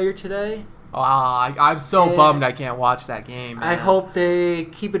Serbia later today. I'm so Yeah. bummed I can't watch that game. Man. I hope they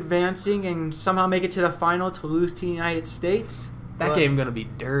keep advancing and somehow make it to the final to lose to the United States. that But, game's gonna be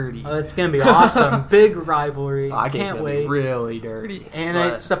dirty. It's going to be awesome. Big rivalry. That game's Can't gonna wait. be really dirty. And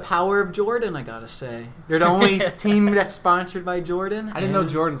But it's the power of Jordan, I gotta say. They're the only team that's sponsored by Jordan. I didn't know and-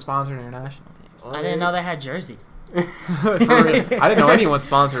 Jordan sponsored international teams. I didn't know they had jerseys. For real. I didn't know anyone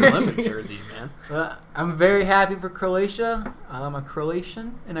sponsored Olympic jerseys, man. I'm very happy for Croatia. I'm a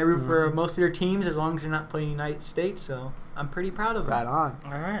Croatian, and I root for Mm-hmm. most of their teams as long as they're not playing the United States, so I'm pretty proud of them. Right on.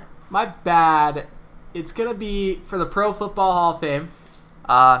 All right. My bad. It's gonna be for the Pro Football Hall of Fame.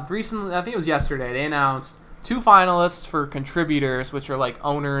 Recently, I think it was yesterday, they announced 2 finalists for contributors, which are like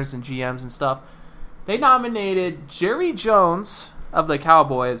owners and GMs and stuff. They nominated Jerry Jones of the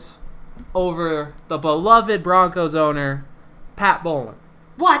Cowboys over the beloved Broncos owner, Pat Bowlen.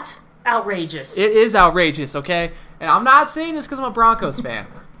 What? Outrageous. It is outrageous, okay? And I'm not saying this because I'm a Broncos fan.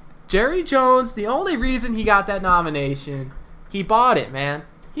 Jerry Jones, the only reason he got that nomination, he bought it, man.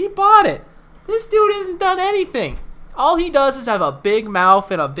 He bought it. This dude hasn't done anything. All he does is have a big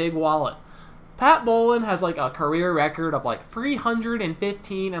mouth and a big wallet. Pat Bowlen has like a career record of like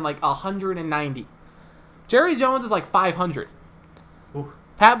 315 and like 190. Jerry Jones is like 500. Ooh.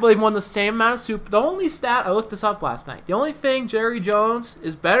 Pat Bowlen won the same amount of Super. The only stat, I looked this up last night. The only thing Jerry Jones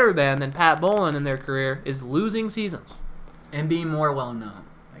is better than Pat Bowlen in their career is losing seasons. And being more well known,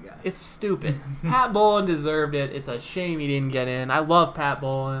 I guess. It's stupid. Pat Bowlen deserved it. It's a shame he didn't get in. I love Pat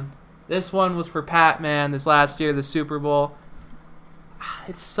Bowlen. This one was for Pat, man. This last year, the Super Bowl.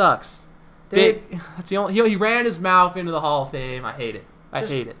 It sucks. Big. That's the only. He ran his mouth into the Hall of Fame. I hate it. I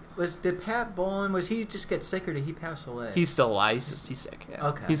hate it. Did Pat Bowlen, was he just get sick or did he pass away? He's still alive. He's sick. Yeah.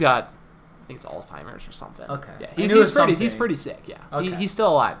 Okay. He's got think it's Alzheimer's or something. Okay. Yeah, I knew it was he's something. pretty sick. Yeah, Okay. he's still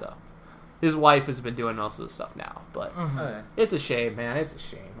alive though. His wife has been doing most of the stuff now, but Okay. it's a shame, man. It's a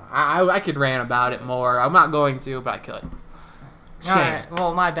shame. I could rant about it more. I'm not going to, but I could. Shame. All right.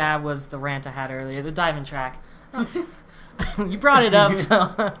 Well, my bad was the rant I had earlier, the diving track. You brought it up, so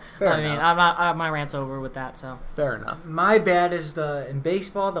Fair I mean, enough. I'm not. My rant's over with that. So Fair enough. My bad is in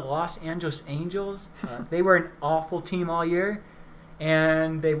baseball, the Los Angeles Angels. They were an awful team all year,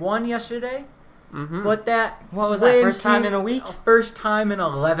 and they won yesterday. Mm-hmm. But that what was that? win First time came- in a week? First time in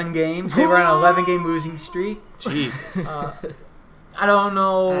 11 games. They were on an 11-game losing streak. Jesus, I don't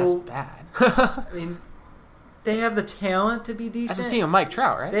know. that's bad. I mean, they have the talent to be decent. That's a team of Mike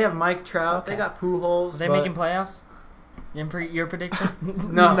Trout, right? They have Mike Trout. Okay. They got Pujols. Are they but- making playoffs? Your prediction?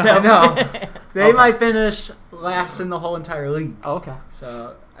 No, no. They might finish last in the whole entire league. Oh, okay.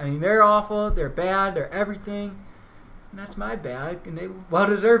 So, I mean, they're awful. They're bad. They're everything. And that's my bad. And they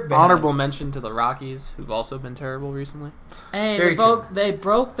well-deserved bad. Honorable mention to the Rockies, who've also been terrible recently. Hey, Very they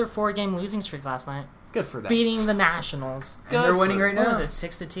broke their 4-game losing streak last night, Good for them. beating the Nationals. And they're Good winning for- right What now. was it,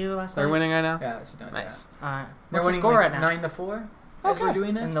 6-2 last night? They're winning right now. Yeah, it's done. Nice. All right. They're What's the winning score like right now? 9-4. As Okay. we're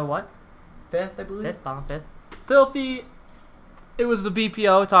doing this. In the what? fifth, I believe. Fifth, bottom fifth. Filthy. It was the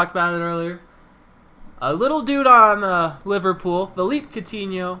BPL. We talked about it earlier. A little dude on Liverpool, Philippe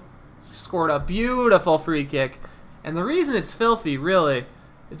Coutinho, scored a beautiful free kick. And the reason it's filthy, really,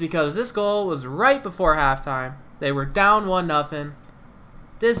 is because this goal was right before halftime. They were down 1-0.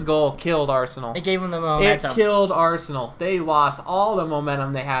 This goal killed Arsenal. It gave them the It momentum. killed Arsenal. They lost all the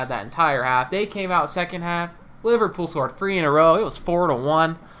momentum they had that entire half. They came out second half. Liverpool scored 3 in a row. It was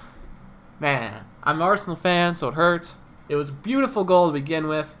 4-1. Man, I'm an Arsenal fan, so it hurts. It was a beautiful goal to begin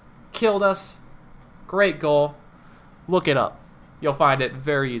with. Killed us. Great goal. Look it up. You'll find it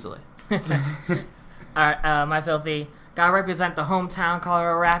very easily. All right, my filthy. Gotta represent the hometown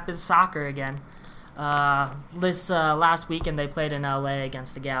Colorado Rapids soccer again. This last weekend they played in LA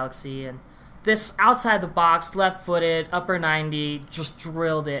against the Galaxy, and this outside the box, left-footed, upper 90, just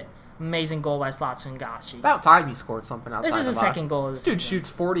drilled it. Amazing goal by Zlatan Gashi. About time he scored something outside This is the his box. second goal of This the dude season. shoots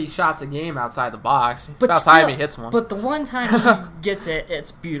 40 shots a game outside the box. But About still, time he hits one. But the one time he gets it,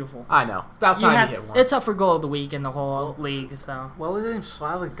 it's beautiful. I know. About You time have- he hit one. It's up for goal of the week in the whole league. So What was it?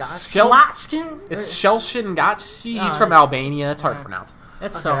 Slavic Gosh? Zlatan. It's Shelshin Gachi. He's Oh, from Albania. It's hard to yeah. pronounce.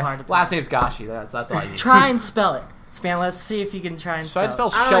 It's so Okay. hard to Last name's Gashi. That's all I need. try and spell it. Span, let's see if you can try and So spell I'd spell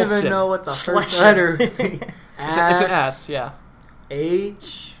it. I don't Shelshin. even know what the first Slushin. letter would be. It's an S, yeah.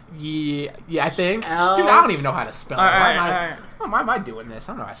 H. Yeah, I think. L. Dude, I don't even know how to spell it. All right, Why am I doing this?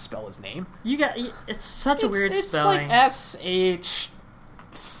 I don't know how to spell his name. It's such a weird It's spelling. like S-H...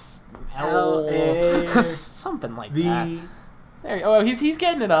 L-A. Something like The. that. There you go. Oh, he's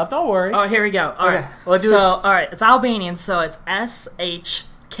getting it up. Don't worry. Oh, here we go. All Okay, right. let's do so, this. all right, it's Albanian, so it's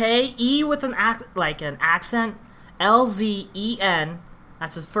SHKE with an accent, LZEN.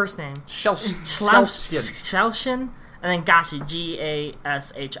 That's his first name. Shelshin. Shelshin, and then Gashi,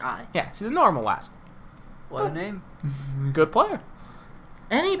 Gashi. Yeah, see the normal last. What a name. Good player.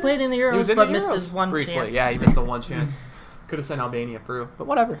 And he played in the He Euros, was in but the missed Euros his one briefly. chance. Yeah, he missed the one chance. Could have sent Albania through, but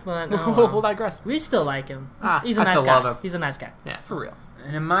whatever. But no, we'll digress. We still like him. He's I a nice still guy. love him. He's a nice guy. Yeah, for real.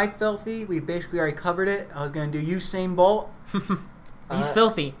 And in my filthy, we basically already covered it. I was going to do Usain Bolt. He's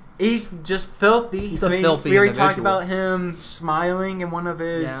filthy. He's just filthy. He's a filthy We already talked individual. about him smiling in one of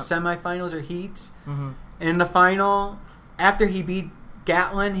his Yeah. semifinals or heats. Mhm. And in the final, after he beat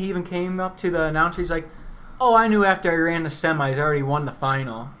Gatlin, he even came up to the announcer. He's like, "Oh, I knew after I ran the semis, I already won the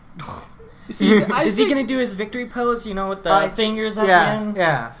final." You see, Is he gonna do his victory pose? You know, with the fingers at the Yeah, end.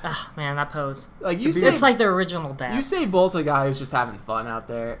 yeah. Ugh, man, that pose. like you be- say? It's like the original dad. You say Bolt's a guy who's just having fun out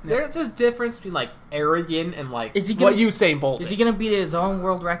there. There's a difference between like arrogant and like Is he gonna- what Usain Bolt Is he gonna beat his own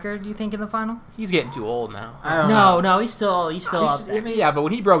world record? Do you think in the final? He's getting too old now. I don't know. No, he's still up there. Yeah, but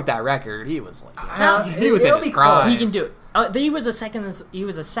when he broke that record, he was like he was in it'll his be prime. He can do it. He was a second. He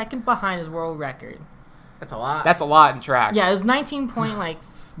was a second behind his world record. That's a lot. That's a lot in track. Yeah, it was 19.13.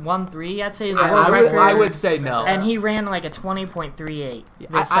 I'd say his world I record. would say no. And he ran like a 20.38.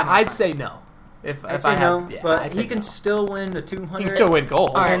 I'd say no. If I'd if say I no, had, yeah, but I'd he say can no. still win the 200. He can still win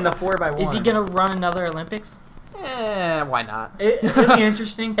gold. All right. And the 4x1. Is he gonna run another Olympics? Why not? It'll be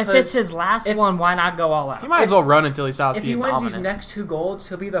interesting. If 'cause it's his last one, why not go all out? He might as well run until he stops if he being wins dominant. these next 2 golds,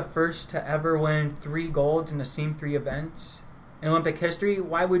 he'll be the first to ever win 3 golds in the same 3 events in Olympic history.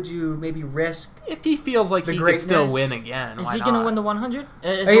 Why would you maybe risk? If he feels like The he could still greatness. win again, Is why he not? gonna win the 100?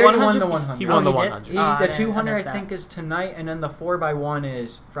 Is He the already 100? won the 100. He won the did? 100. Oh, The I 200 I missed that. think is tonight, and then the 4x1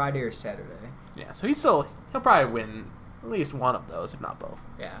 is Friday or Saturday. Yeah, so he'll probably win at least one of those, if not both.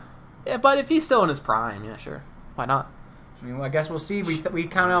 Yeah. Yeah, but if he's still in his prime, yeah, sure, why not? I mean, well, I guess we'll see. We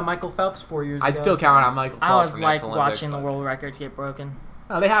counted out Michael Phelps 4 years ago. I still count on Michael Phelps. I was for like next Olympics, watching the but- world records get broken.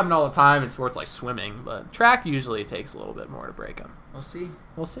 They happen all the time in sports like swimming, but track usually takes a little bit more to break them. We'll see.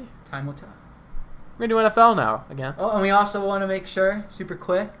 We'll see. Time will tell. We're going to do NFL now again. Oh, and we also want to make sure, super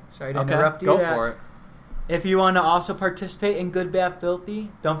quick, sorry to interrupt you. Go for it. If you want to also participate in Good, Bad, Filthy,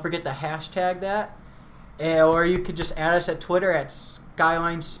 don't forget to hashtag that. Or you could just add us at Twitter at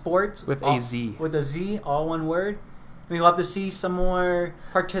Skyline Sports. With a Z. With a Z, all one word. We'd love to see some more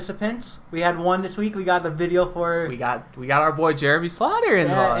participants. We had one this week. We got the video for... We got our boy Jeremy Slaughter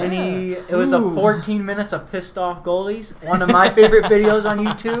involved. and it was a 14 minutes of pissed off goalies. One of my favorite videos on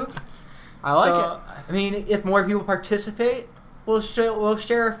YouTube. I like it. I mean, if more people participate, we'll share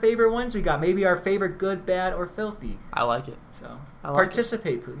our favorite ones we got. Maybe our favorite good, bad, or filthy. I like it. So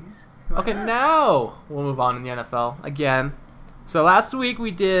participate, please. Okay, now we'll move on in the NFL again. So last week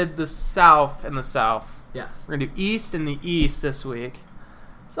we did the South and the South. Yes. We're going to do East and the East this week.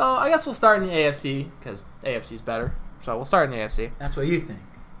 So I guess we'll start in the AFC because AFC's better. So we'll start in the AFC. That's what you think.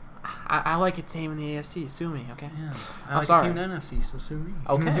 I like a team in the AFC. Sue me, okay? Yeah. I'm I like sorry. a team in the NFC, so sue me.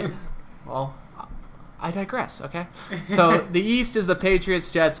 Okay. Well, I digress, okay? So the East is the Patriots,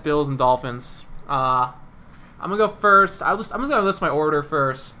 Jets, Bills, and Dolphins. I'm going to go first. I'm just going to list my order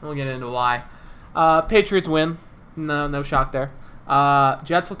first, and we'll get into why. Patriots win. No shock there.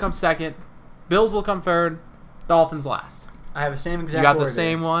 Jets will come second. Bills will come third. Dolphins last. I have the same exact You got order. the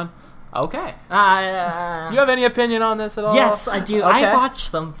same one? Okay. You You have any opinion on this at all? Yes, I do. Okay. I watch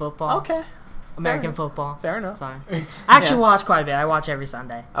some football. Okay. American football. Fair enough. Sorry. I actually watch quite a bit. I watch every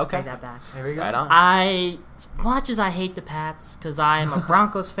Sunday. Okay. Take that back. There we go. Right on. As much as I hate the Pats, because I am a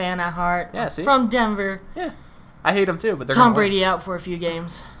Broncos fan at heart. Yeah, see? From Denver. Yeah. I hate them too, but they're Tom gonna win. Brady out for a few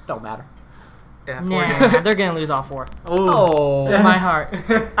games. Don't matter. Yeah, Nah, they're going to lose all four. Oh. In my heart.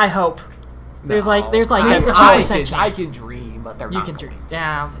 I hope. There's like a 2% chance. I can dream, but they're You not. can going dream. to.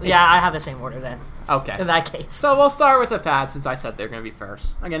 Yeah, I have the same order then. Okay. In that case. So we'll start with the Pats since I said they're going to be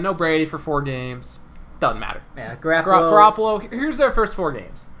first. Again, no Brady for 4 games. Doesn't matter. Yeah, Garoppolo, here's their first 4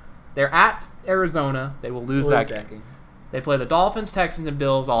 games. They're at Arizona. They will lose that game. They play the Dolphins, Texans, and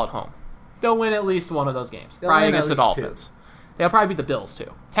Bills all at home. They'll win at least one of those games. They'll Probably win against the at least Dolphins. They'll probably beat the Bills,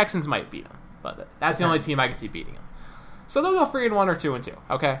 too. Texans might beat them, but that's the only team I can see beating them. So they'll go 3-1 or 2-2,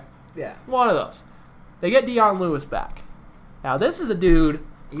 okay? Yeah. One of those. They get Deion Lewis back. Now, this is a dude...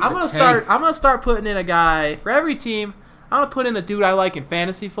 He's I'm a gonna tank. start putting in a guy for every team. I'm gonna put in a dude I like in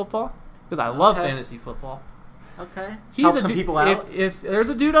fantasy football because I love Okay. fantasy football. Okay. He's Help a some dude, people out. If there's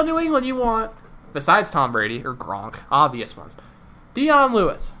a dude on New England you want besides Tom Brady or Gronk, obvious ones, Deion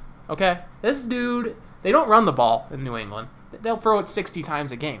Lewis. Okay, this dude. They don't run the ball in New England. They'll throw it 60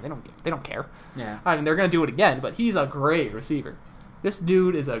 times a game. They don't care. Yeah. I mean, they're gonna do it again, but he's a great receiver. This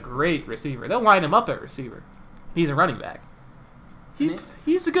dude is a great receiver. They'll line him up at receiver. He's a running back.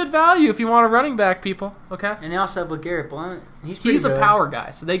 He's a good value if you want a running back, people. Okay. And they also have LeGarrette Blount. He's pretty He's good. a power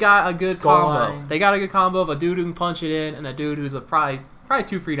guy, so they got a good Goal combo. line. They got a good combo of a dude who can punch it in and a dude who's a probably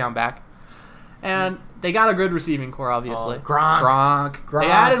 2 free down back. And they got a good receiving core, obviously. Gronk.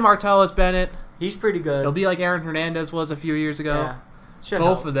 They added Martellus Bennett. He's pretty good. He'll be like Aaron Hernandez was a few years ago. Yeah. Should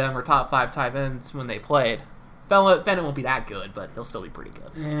Both help. of them were top 5 tight ends when they played. Bennett won't be that good, but he'll still be pretty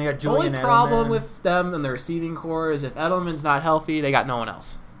good. And they got The Julian only problem Edelman. with them and the receiving core is if Edelman's not healthy, they got no one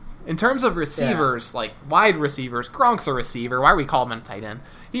else. In terms of receivers, like wide receivers, Gronk's a receiver. Why do we call him a tight end?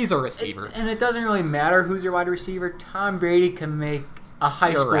 He's a receiver. And it doesn't really matter who's your wide receiver. Tom Brady can make a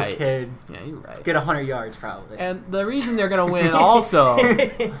high school kid Yeah, you're right. get 100 yards probably. And the reason they're going to win also...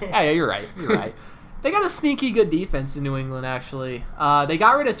 yeah, you're right. You're right. They got a sneaky good defense in New England, actually. They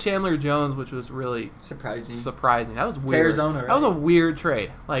got rid of Chandler Jones, which was really surprising. That was weird. Arizona, right? That was a weird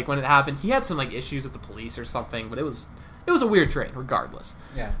trade. Like, when it happened, he had some like issues with the police or something, but it was a weird trade, regardless.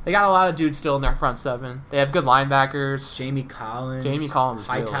 Yeah. They got a lot of dudes still in their front 7. They have good linebackers. Jamie Collins. Jamie Collins is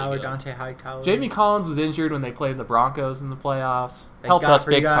really Hightower, good. Dante Hightower. Jamie Collins was injured when they played the Broncos in the playoffs. Thank Helped God us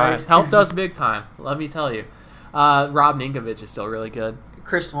for you big time. guys. Helped us big time. Let me tell you. Rob Ninkovich is still really good.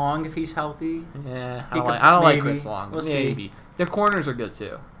 Chris Long, if he's healthy. Yeah, He could- I don't like maybe. Chris Long. We'll see. Maybe. Their corners are good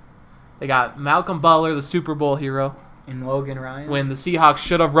too. They got Malcolm Butler, the Super Bowl hero, And Logan Ryan. when the Seahawks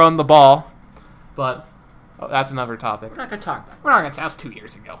should have run the ball, but that's another topic. We're not going to talk about it. We're not gonna. That was 2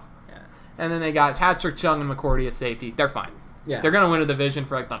 years ago. Yeah. And then they got Patrick Chung and McCourty at safety. They're fine. Yeah. They're gonna win a division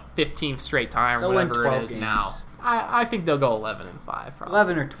for like the 15th straight time, or They'll win whatever it 12 is games. now. I think they'll go 11-5 probably.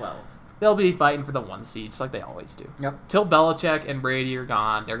 11 or 12. They'll be fighting for the 1 seed, just like they always do. Yep. Till Belichick and Brady are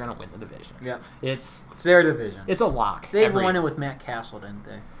gone, they're gonna win the division. Yep. It's It's their division. a lock. They won it with Matt Castle, didn't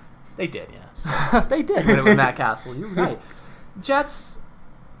they? They did, yes. They did win it with Matt Castle. You're right. Jets,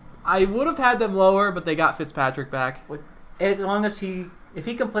 I would have had them lower, but they got Fitzpatrick back. As long as if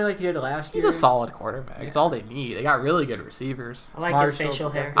he can play like he did last year. He's a solid quarterback. Yeah. It's all they need. They got really good receivers. I like his facial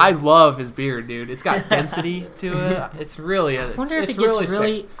hair. I love his beard, dude. It's got density to it. It's really. I wonder if it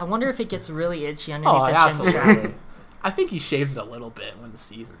gets really itchy underneath Oh, the chin strap. absolutely. I think he shaves it a little bit when the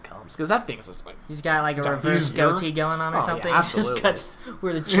season comes because that thing's just like. He's got like a reverse goatee going on or something. Yeah, He just cuts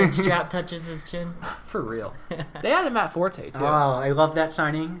where the chin strap touches his chin. For real. They had him at Forte too. Oh, I love that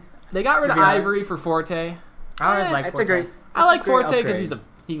signing. They got rid of Ivory for Forte. I always like It's Forte. a great. I like Forte upgrade. because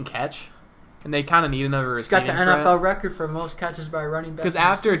he can catch, and they kind of need another He's got receiving the threat. NFL record for most catches by running back. Because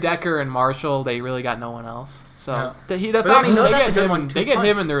after Decker and Marshall, they really got no one else. So Yeah. they that's a good one, they get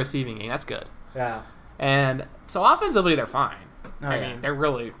him in the receiving game. That's good. Yeah. And so offensively, they're fine. Oh, I mean, they're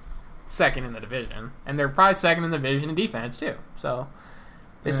really second in the division, and they're probably second in the division in defense too. So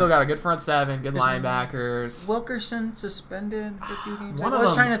they still got a good front seven, good linebackers. Wilkerson suspended for a few games. One I of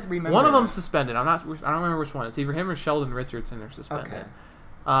was them, trying to remember. One of them suspended. I don't remember which one. It's either him or Sheldon Richardson are suspended.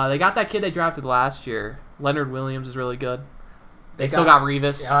 Okay. They got that kid they drafted last year. Leonard Williams is really good. They still got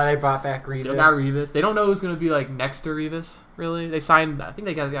Revis. Yeah, they brought back Revis. Still got Revis. They don't know who's going to be like next to Revis, really. They signed, I think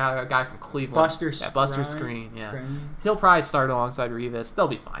they got a guy from Cleveland. Buster Screen, yeah. He'll probably start alongside Revis. They'll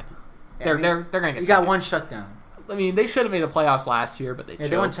be fine. Yeah, they're going to get You got one shutdown. I mean, they should have made the playoffs last year, but they choked.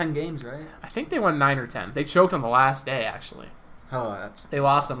 They won 10 games, right? I think they won 9 or 10. They choked on the last day, actually. Oh, that's... They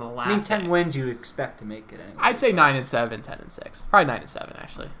lost on the last day. 10 wins you expect to make it anyway. I'd say 9-7, 10-6. Probably 9-7,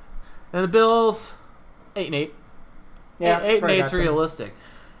 actually. And the Bills, 8-8. Yeah, 8-8's realistic.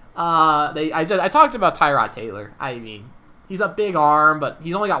 I talked about Tyrod Taylor. I mean, he's a big arm, but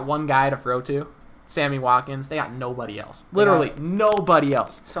he's only got one guy to throw to, Sammy Watkins. They got nobody else. Literally nobody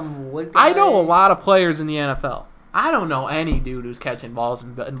else. Some wood guy. I know a lot of players in the NFL. I don't know any dude who's catching balls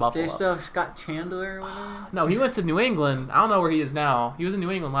in Buffalo. They still have Scott Chandler or whatever? No, he went to New England. I don't know where he is now. He was in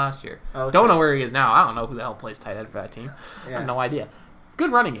New England last year. Okay. Don't know where he is now. I don't know who the hell plays tight end for that team. I have no idea.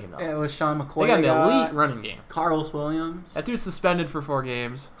 Good running game, though. Yeah, it was Sean McCoy. They got an elite running game. Carlos Williams. That dude's suspended for 4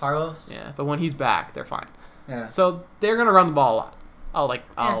 games. Carlos? Yeah, but when he's back, they're fine. Yeah. So they're going to run the ball a lot. Oh, like,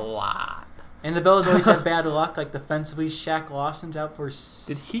 a lot. And the Bills always have bad luck. Like, defensively, Shaq Lawson's out for...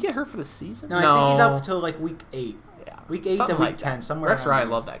 Did he get hurt for the season? No, I think he's out until, like, week 8. Yeah. Week 8 Something to week like 10, that. somewhere Rex Ryan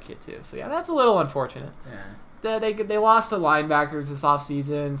there. loved that kid, too. So, yeah, that's a little unfortunate. Yeah. They lost the linebackers this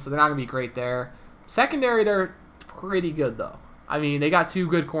offseason, so they're not going to be great there. Secondary, they're pretty good, though. I mean, they got 2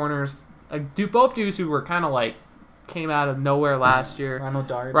 good corners. Both dudes who were kind of like came out of nowhere last year. Ronald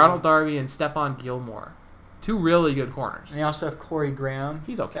Darby and Stephon Gilmore. 2 really good corners. And they also have Corey Graham.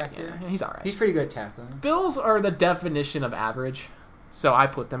 He's okay. Yeah, he's all right. He's pretty good at tackling. Bills are the definition of average, so I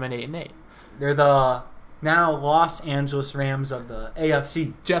put them at 8-8. They're the now Los Angeles Rams of the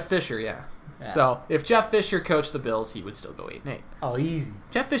AFC. Jeff Fisher, yeah. So if Jeff Fisher coached the Bills, he would still go 8-8. Oh, easy.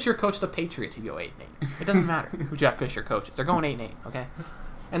 Jeff Fisher coached the Patriots, he'd go 8-8. It doesn't matter who Jeff Fisher coaches. They're going 8-8, okay?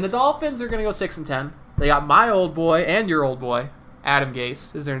 And the Dolphins are going to go 6-10. They got my old boy and your old boy, Adam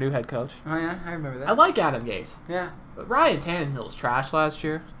Gase, is their new head coach. Oh, yeah? I remember that. I like Adam Gase. Yeah. But Ryan Tannehill was trash last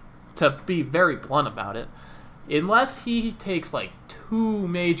year, to be very blunt about it. Unless he takes, like, 2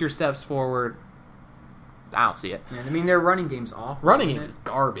 major steps forward, I don't see it. Yeah, I mean, their running game's awful. Running game is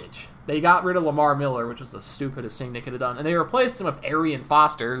garbage. They got rid of Lamar Miller, which was the stupidest thing they could have done. And they replaced him with Arian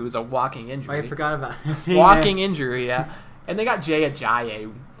Foster, who's a walking injury. I forgot about him. Walking injury, yeah. And they got Jay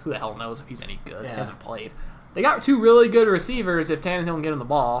Ajayi. Who the hell knows if he's any good? Yeah. He hasn't played. They got 2 really good receivers if Tannehill can get him the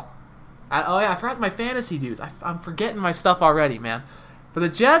ball. I forgot my fantasy dudes. I'm forgetting my stuff already, man. For the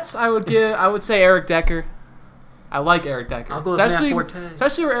Jets, I would say Eric Decker. I like Eric Decker. I'll go with Matt Forte.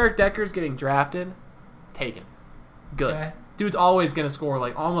 Especially where Eric Decker's getting drafted. Take him. Good. Okay. Dude's always going to score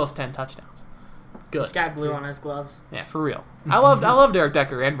like almost 10 touchdowns. Good. He's got glue on his gloves. Yeah, for real. I loved Eric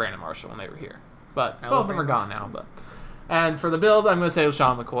Decker and Brandon Marshall when they were here. But both of them are gone now. And for the Bills, I'm going to say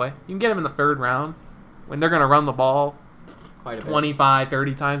Sean McCoy. You can get him in the 3rd round when they're going to run the ball Quite a bit. 25,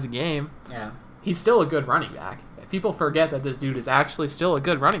 30 times a game. Yeah. He's still a good running back. People forget that this dude is actually still a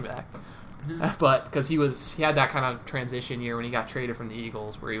good running back. But because he had that kind of transition year when he got traded from the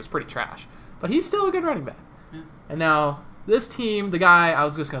Eagles where he was pretty trash. But he's still a good running back. Yeah. And now this team, the guy I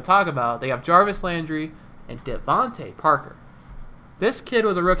was just going to talk about, they have Jarvis Landry and Devontae Parker. This kid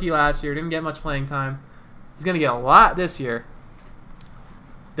was a rookie last year, didn't get much playing time. He's going to get a lot this year.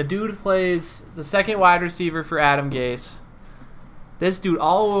 The dude plays the second wide receiver for Adam Gase. This dude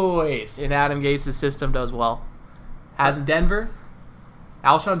always in Adam Gase's system does well. As in Denver,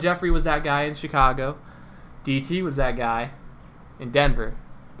 Alshon Jeffrey was that guy in Chicago. DT was that guy in Denver.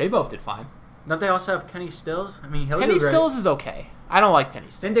 They both did fine. Don't they also have Kenny Stills? I mean, Kenny Stills is okay. I don't like Kenny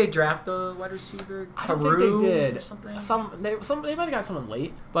Stills. Didn't they draft a wide receiver? I don't think they did. Or something? They might have got someone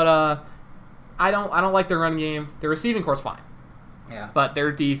late, but I don't like their run game. Their receiving core's fine. Yeah. But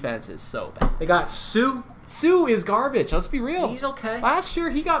their defense is so bad. They got Sue. Sue is garbage. Let's be real. He's okay. Last year,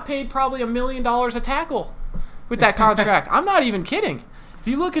 he got paid probably $1 million a tackle with that contract. I'm not even kidding. If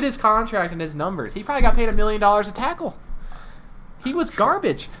you look at his contract and his numbers, he probably got paid $1 million a tackle. He was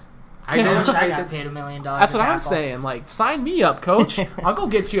garbage. I wish I got paid $1 million. That's what I'm saying. Like, sign me up, coach. I'll go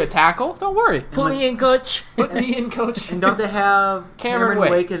get you a tackle. Don't worry. Put me in, coach. Put me in, coach. And don't they have Cameron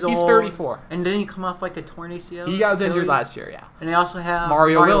Wake is old. He's 34. And didn't he come off like a torn ACL? He got injured last year, yeah. And they also have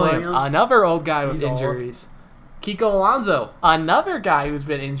Mario Williams, another old guy with He's injuries. Kiko Alonso, another guy who's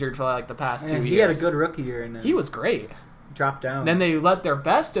been injured for like the past 2 years. He had a good rookie year. And he was great. Dropped down. Then they let their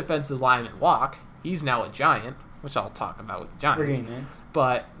best defensive lineman walk. He's now a Giant, which I'll talk about with the Giants.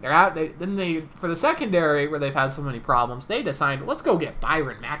 But they're out. Then for the secondary where they've had so many problems, they decided let's go get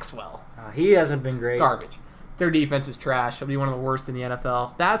Byron Maxwell. He hasn't been great. Garbage. Their defense is trash. It'll be one of the worst in the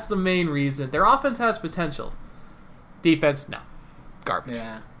NFL. That's the main reason. Their offense has potential. Defense, no, garbage.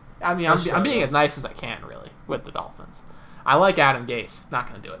 Yeah. I mean, I'm being as nice as I can really with the Dolphins. I like Adam Gase. Not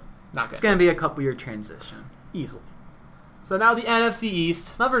gonna do it. Not gonna. It's gonna be a couple year transition. Easily. So now the NFC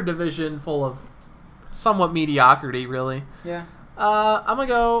East, another division full of somewhat mediocrity, really. Yeah. I'm going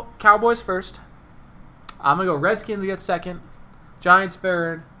to go Cowboys first. I'm going to go Redskins get second. Giants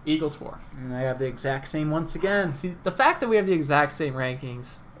third. Eagles fourth. And I have the exact same once again. See, the fact that we have the exact same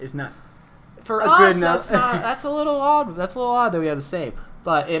rankings is not for us. That's a little odd. That's a little odd that we have the same.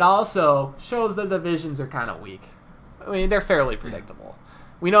 But it also shows the divisions are kind of weak. I mean, they're fairly predictable.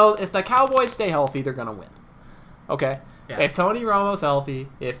 We know if the Cowboys stay healthy, they're going to win. Okay? Yeah. If Tony Romo's healthy,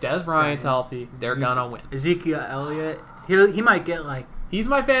 if Des Bryant's healthy, they're going to win. Ezekiel Elliott. He might get like... He's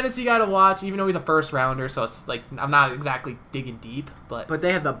my fantasy guy to watch, even though he's a first rounder, so it's like I'm not exactly digging deep. But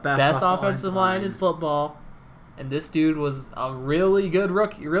they have the best offensive line in football. And this dude was a really good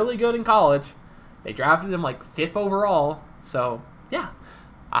rookie, really good in college. They drafted him like 5th overall. So, yeah.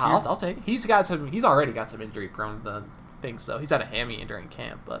 I'll take it. He's already got some injury-prone things, though. He's had a hammy during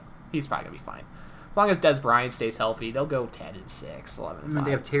camp, but he's probably going to be fine. As long as Des Bryant stays healthy, they'll go 10-6, 11-5.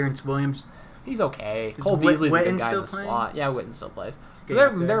 They have Terrence Williams. He's okay. Cole Beasley's a good guy in the slot. Yeah, Witten still plays. So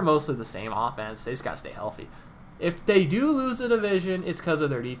they're mostly the same offense. They just got to stay healthy. If they do lose the division, it's because of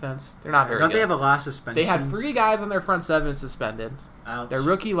their defense. They're not very good. Don't they have a lot of suspensions? They had 3 guys on their front 7 suspended. Ouch. Their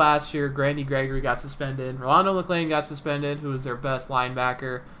rookie last year, Randy Gregory, got suspended. Rolando McClain got suspended, who was their best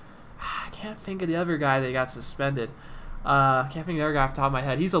linebacker. I can't think of the other guy that got suspended. I can't think of the other guy off the top of my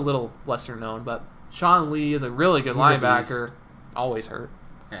head. He's a little lesser known, but Sean Lee is a really good linebacker. Always hurt.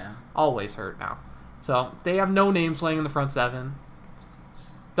 Yeah. Always hurt now. So they have no names playing in the front 7.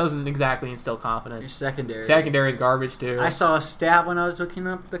 Doesn't exactly instill confidence. Your secondary is garbage too. I saw a stat when I was looking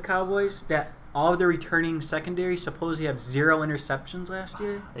up the Cowboys that all of the returning secondary supposedly have 0 interceptions last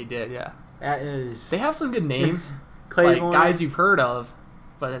year. They did, yeah. That is. They have some good names, like guys you've heard of,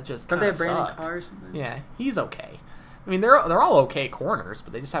 but it just kind of sucked. Don't they have Brandon Carr or something? Yeah, he's okay. I mean, they're all okay corners,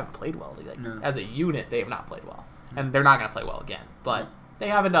 but they just haven't played well. As a unit, they have not played well, and they're not going to play well again. But they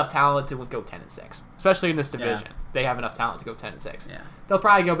have enough talent to go 10-6, especially in this division. Yeah. They have enough talent to go 10-6. Yeah. They'll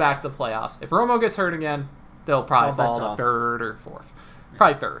probably go back to the playoffs. If Romo gets hurt again, they'll probably fall to 3rd or 4th. Yeah.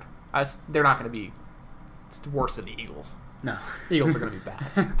 Probably 3rd. They're not going to be worse than the Eagles. No, the Eagles are going to be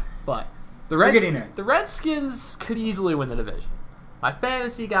bad. But the Redskins could easily win the division. My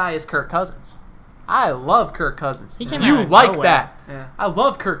fantasy guy is Kirk Cousins. I love Kirk Cousins. You like that? Yeah. I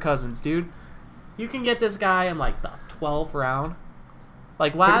love Kirk Cousins, dude. You can get this guy in like the 12th round.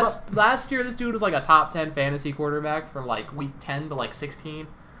 Like last year, this dude was like a top 10 fantasy quarterback from like week 10 to like 16.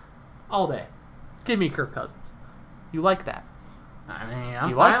 All day. Give me Kirk Cousins. You like that? I mean,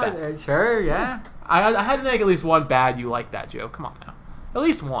 I'm fine with it. Sure, yeah. I had to make at least one bad you like that joke. Come on now. At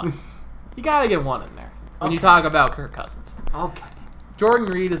least one. You got to get one in there when you talk about Kirk Cousins. Okay. Jordan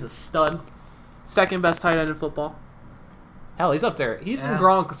Reed is a stud. 2nd best tight end in football. Hell, he's up there. He's in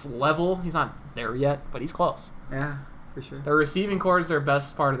Gronk's level. He's not there yet, but he's close. Yeah, for sure. Their receiving core is their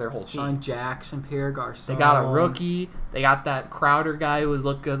best part of their whole team. Sean Jackson, Pierre Garcon. They got a rookie. They got that Crowder guy who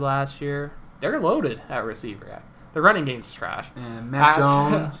looked good last year. They're loaded at receiver. The running game's trash. And Matt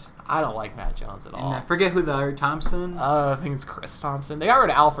Jones. I don't like Matt Jones at all. And I forget who the other Thompson. I think it's Chris Thompson. They got rid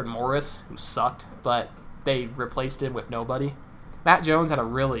of Alfred Morris, who sucked, but they replaced him with nobody. Matt Jones had a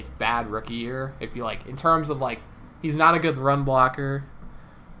really bad rookie year. If you in terms of he's not a good run blocker.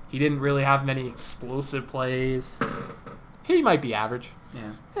 He didn't really have many explosive plays. He might be average.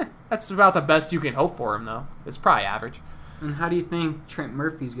 Yeah. That's about the best you can hope for him, though. It's probably average. And how do you think Trent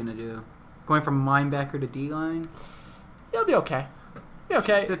Murphy's going to do? Going from linebacker to D-line? He'll be okay.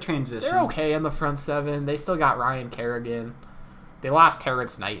 It's a transition. They're okay in the front 7. They still got Ryan Kerrigan. They lost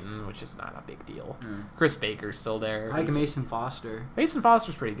Terrence Knighton, which is not a big deal. Chris Baker's still there. I like Mason Foster. Mason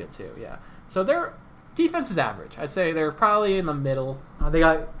Foster's pretty good too, yeah. So their defense is average. I'd say they're probably in the middle. They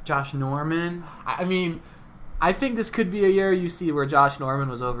got Josh Norman. I mean, I think this could be a year you see where Josh Norman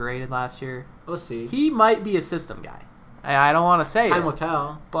was overrated last year. We'll see. He might be a system guy. I don't want to say Time it, will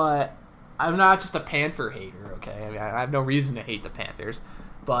tell. but I'm not just a Panther hater, okay? I mean, I have no reason to hate the Panthers,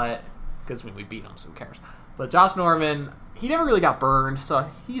 but because we beat them, so who cares? But Josh Norman, he never really got burned, so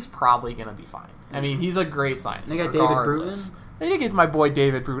he's probably going to be fine. I mean, he's a great signing. They got David Bruton. They did get my boy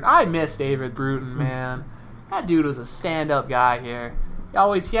David Bruton. I miss David Bruton, man. That dude was a stand-up guy here.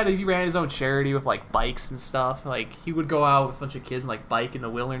 He ran his own charity with like bikes and stuff. Like he would go out with a bunch of kids and like bike in the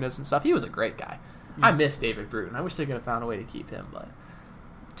wilderness and stuff. He was a great guy. I miss David Bruton. I wish they could have found a way to keep him, but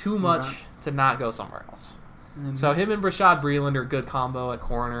too much to not go somewhere else. So him and Rashad Breeland are a good combo at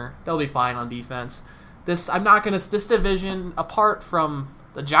corner. They'll be fine on defense. This division, apart from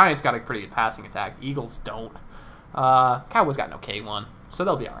the Giants, got a pretty good passing attack. Eagles don't. Cowboys got an okay one, so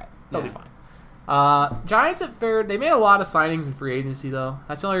they'll be all right. They'll be fine. Giants at fair. They made a lot of signings in free agency, though.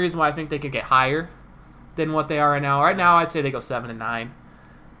 That's the only reason why I think they could get higher than what they are right now. Right now, I'd say they go 7-9.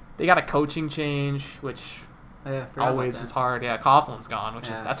 They got a coaching change, which always is hard. Yeah, Coughlin's gone, which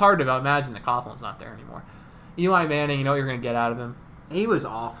is that's hard to imagine that Coughlin's not there anymore. Eli Manning, you know what you're going to get out of him. He was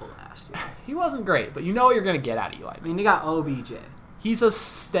awful last year. He wasn't great, but you know what you're going to get out of Eli Manning. I mean, they got OBJ. He's a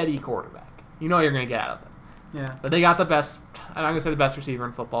steady quarterback. You know what you're going to get out of him. Yeah. But they got the best, I'm not going to say the best receiver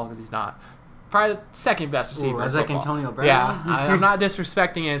in football because he's not. Probably the second best receiver in football. Like Antonio Brown? Yeah, I'm not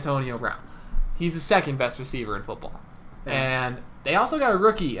disrespecting Antonio Brown. He's the second best receiver in football. Yeah. And they also got a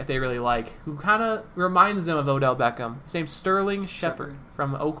rookie that they really like who kind of reminds them of Odell Beckham. His name's Sterling Shepard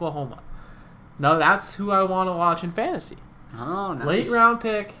from Oklahoma. No, that's who I want to watch in fantasy. Oh, nice. Late round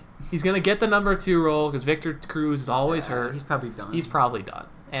pick. He's going to get the number 2 role because Victor Cruz is always hurt. He's probably done.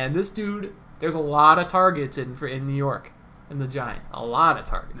 And this dude, there's a lot of targets in New York in the Giants. A lot of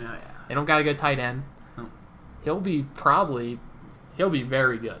targets. Yeah. They don't got a good tight end. Oh. He'll be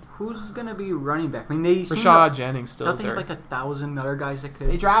very good. Who's going to be running back? I mean, Rashad Jennings still don't is they there. have like 1,000 other guys that could.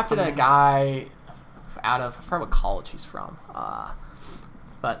 They drafted a guy I forgot what college he's from.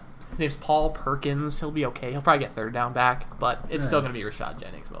 But his name's Paul Perkins. He'll be okay. He'll probably get third down back, but it's still going to be Rashad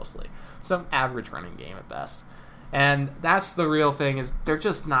Jennings mostly. Some average running game at best. And that's the real thing is they're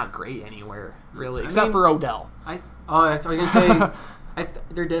just not great anywhere, really, except for Odell. I was going to say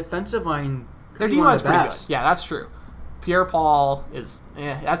their defensive line. Their D-line's pretty good. Yeah, that's true. Pierre-Paul is...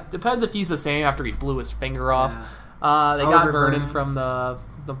 It depends if he's the same after he blew his finger off. Yeah. They got Vernon from the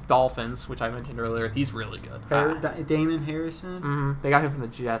Dolphins, which I mentioned earlier. He's really good. Damon Harrison? Mm-hmm. They got him from the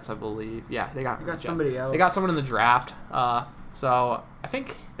Jets, I believe. Yeah, they got somebody else. They got someone in the draft. So I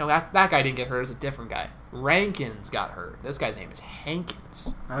think that guy didn't get hurt. It was a different guy. Rankins got hurt. This guy's name is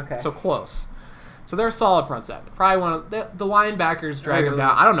Hankins. Okay. So close. So they're a solid front seven. Probably one of the linebackers drag them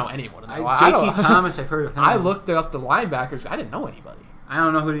down. I don't know anyone. JT Thomas, I've heard of him. I looked up the linebackers. I didn't know anybody. I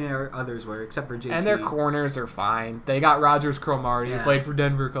don't know who the others were except for JT. And their corners are fine. They got Rogers Cromartie, who played for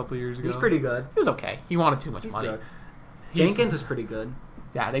Denver a couple years ago. He's pretty good. He was okay. He wanted too much money. Good. Jenkins is pretty good.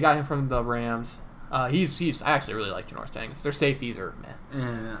 Yeah, they got him from the Rams. He's. I actually really like Janoris Jenkins. Their safeties are meh.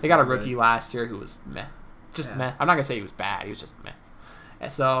 Yeah, they got a rookie last year who was meh. Just meh. I'm not gonna say he was bad. He was just meh. And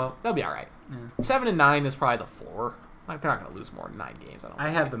so they'll be all right. Yeah. 7-9 is probably the floor. Like, they're not gonna lose more than 9 games. I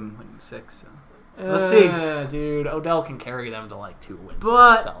have them winning 6. So. Let's see, dude. Odell can carry them to like 2 wins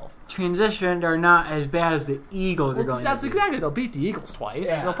himself. Transition, they're not as bad as the Eagles are going. That's exactly. They'll beat the Eagles twice.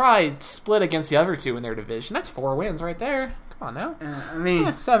 Yeah. They'll probably split against the other 2 in their division. That's 4 wins right there. Come on now. I mean,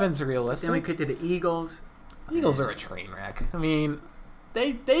 7's realistic. Then we could do the Eagles. Eagles are a train wreck. I mean,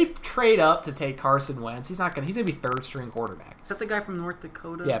 they trade up to take Carson Wentz. He's gonna be 3rd string quarterback. Is that the guy from North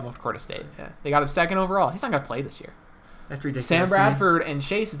Dakota? Yeah, North Dakota State. Yeah, they got him 2nd overall. He's not gonna play this year. That's ridiculous. Sam Bradford and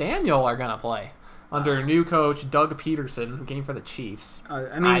Chase Daniel are gonna play under new coach Doug Peterson, who came for the Chiefs.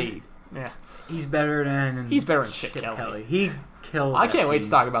 He's better than Chip Kelly. He killed. I can't wait to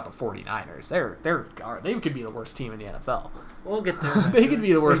talk about the 49ers. They could be the worst team in the NFL. We'll get there. They could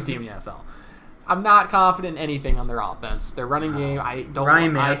be the worst team in the NFL. I'm not confident in anything on their offense. Their running game, I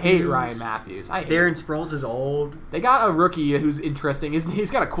hate Ryan Matthews. Darren Sproles is old. They got a rookie who's interesting.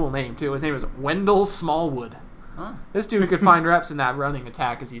 He's got a cool name too. His name is Wendell Smallwood. Huh. This dude could find reps in that running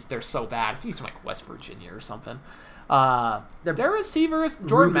attack because they're so bad. He's from like West Virginia or something. Their receivers,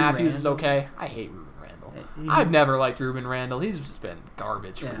 Jordan Matthews is okay. I hate Ruben Randall. I've never liked Ruben Randall. He's just been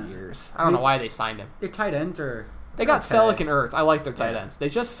garbage for years. I don't know why they signed him. Their tight ends are... They got Selleck and Ertz. I like their tight ends. They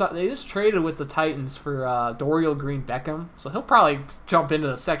just traded with the Titans for Dorial Green Beckham, so he'll probably jump into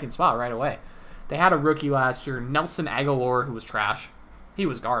the 2nd spot right away. They had a rookie last year, Nelson Aguilar, who was trash. He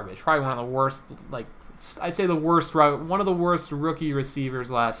was garbage. Probably one of the worst, I'd say one of the worst rookie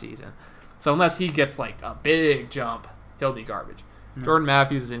receivers last season. So unless he gets a big jump, he'll be garbage. Jordan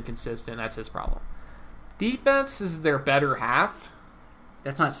Matthews is inconsistent. That's his problem. Defense is their better half.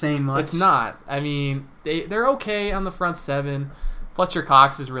 That's not saying much. It's not. I mean, they're okay on the front seven. Fletcher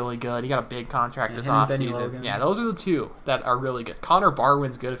Cox is really good. He got a big contract this offseason. Yeah, those are the two that are really good. Connor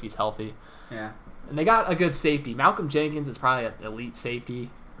Barwin's good if he's healthy. Yeah. And they got a good safety. Malcolm Jenkins is probably an elite safety,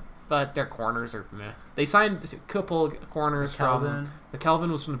 but their corners are meh. They signed a couple of corners from... McKelvin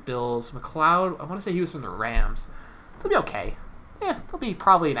was from the Bills. McLeod, I want to say he was from the Rams. They'll be okay. Yeah, they'll be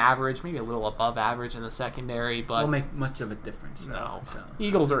probably an average, maybe a little above average in the secondary, but... Won't make much of a difference, though. No. So.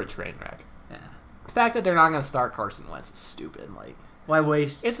 Eagles are a train wreck. Yeah. The fact that they're not going to start Carson Wentz is stupid. Why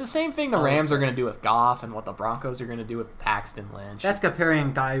waste? It's the same thing the Rams are going to do with Goff and what the Broncos are going to do with Paxton Lynch. That's comparing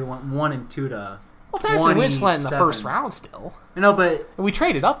a guy who went 1 and 2 to... Well, Paxton Lynch went in the first round still. No, but... And we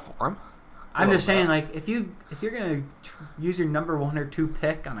traded up for him. I'm just saying, if you're going to use your number 1 or 2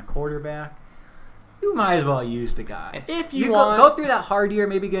 pick on a quarterback, you might as well use the guy. If you go through that hard year,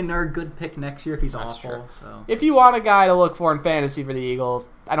 maybe get another good pick next year if he's awful. True. So if you want a guy to look for in fantasy for the Eagles,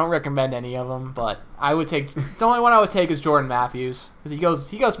 I don't recommend any of them, but I would take the only one I would take is Jordan Matthews because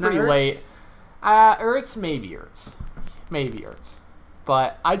he goes pretty late. Ertz, maybe Ertz,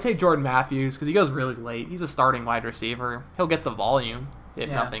 but I'd take Jordan Matthews because he goes really late. He's a starting wide receiver. He'll get the volume. If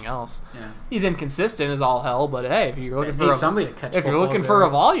nothing else, he's inconsistent as all hell. But hey, if you're looking for somebody to catch, if you're looking for a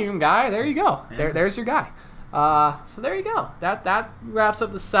volume guy, there you go. Yeah. There's your guy. So there you go. That wraps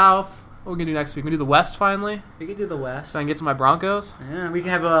up the South. What are we gonna do next week? We do the West finally. We can do the West. So I can get to my Broncos. Yeah, we can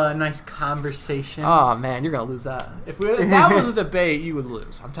have a nice conversation. Oh man, you're gonna lose that. If that was a debate, you would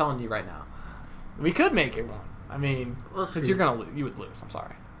lose. I'm telling you right now. We could make it one. I mean, because you would lose. I'm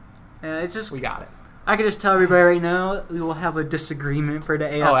sorry. Yeah, it's just we got it. I can just tell everybody right now we will have a disagreement for the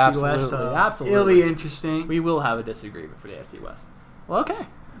AFC West. So absolutely. It'll be interesting. We will have a disagreement for the AFC West. Well, okay.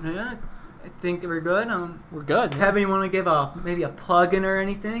 Yeah, I think that we're good. We're good. Kevin, you want to give maybe a plug-in or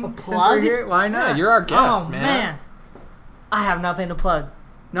anything? A plug? Since we're here? Why not? Yeah, you're our guest, man. I have nothing to plug.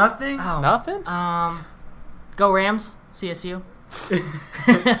 Nothing? Oh. Nothing? Go Rams. CSU.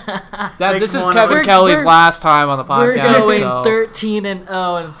 This is Kevin Kelly's last time on the podcast. We're going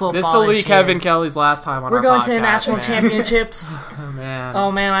 13-0 in football. This will be Kevin Kelly's last time on our podcast. We're going to the national championships.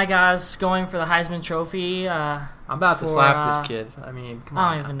 Oh man! I got us going for the Heisman Trophy. I'm about to slap this kid. I mean, come on.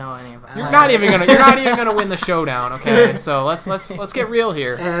 I don't even know any of it. You're not even gonna win the showdown. Okay, so let's get real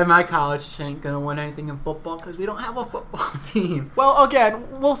here. And my college ain't gonna win anything in football because we don't have a football team. Well,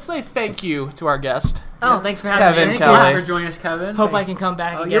 again, we'll say thank you to our guest. Oh, thanks for having me. Thank you for joining us, Kevin. Hope I can come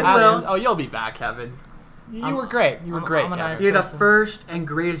back again. You'll be back, Kevin. You were great. You were great, Kevin. Nice You're the first and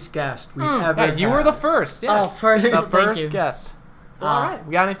greatest guest we've ever had. You were the first. Yeah. Oh, first. The Thank first you. guest. All right.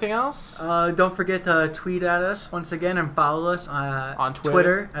 We got anything else? Don't forget to tweet at us once again and follow us on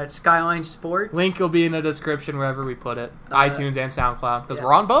Twitter at Skyline Sports. Link will be in the description wherever we put it. iTunes and SoundCloud because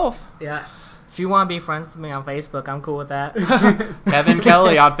we're on both. Yes. If you want to be friends with me on Facebook, I'm cool with that. Kevin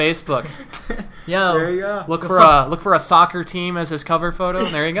Kelly on Facebook. Yo, there you go. Look for a soccer team as his cover photo. And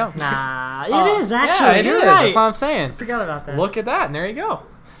there you go. Nah, it is actually. Yeah, it is. Right. That's what I'm saying. Forgot about that. Look at that, and there you go.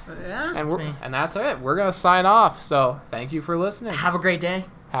 Yeah, and that's it. We're gonna sign off. So thank you for listening. Have a great day.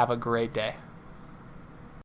 Have a great day.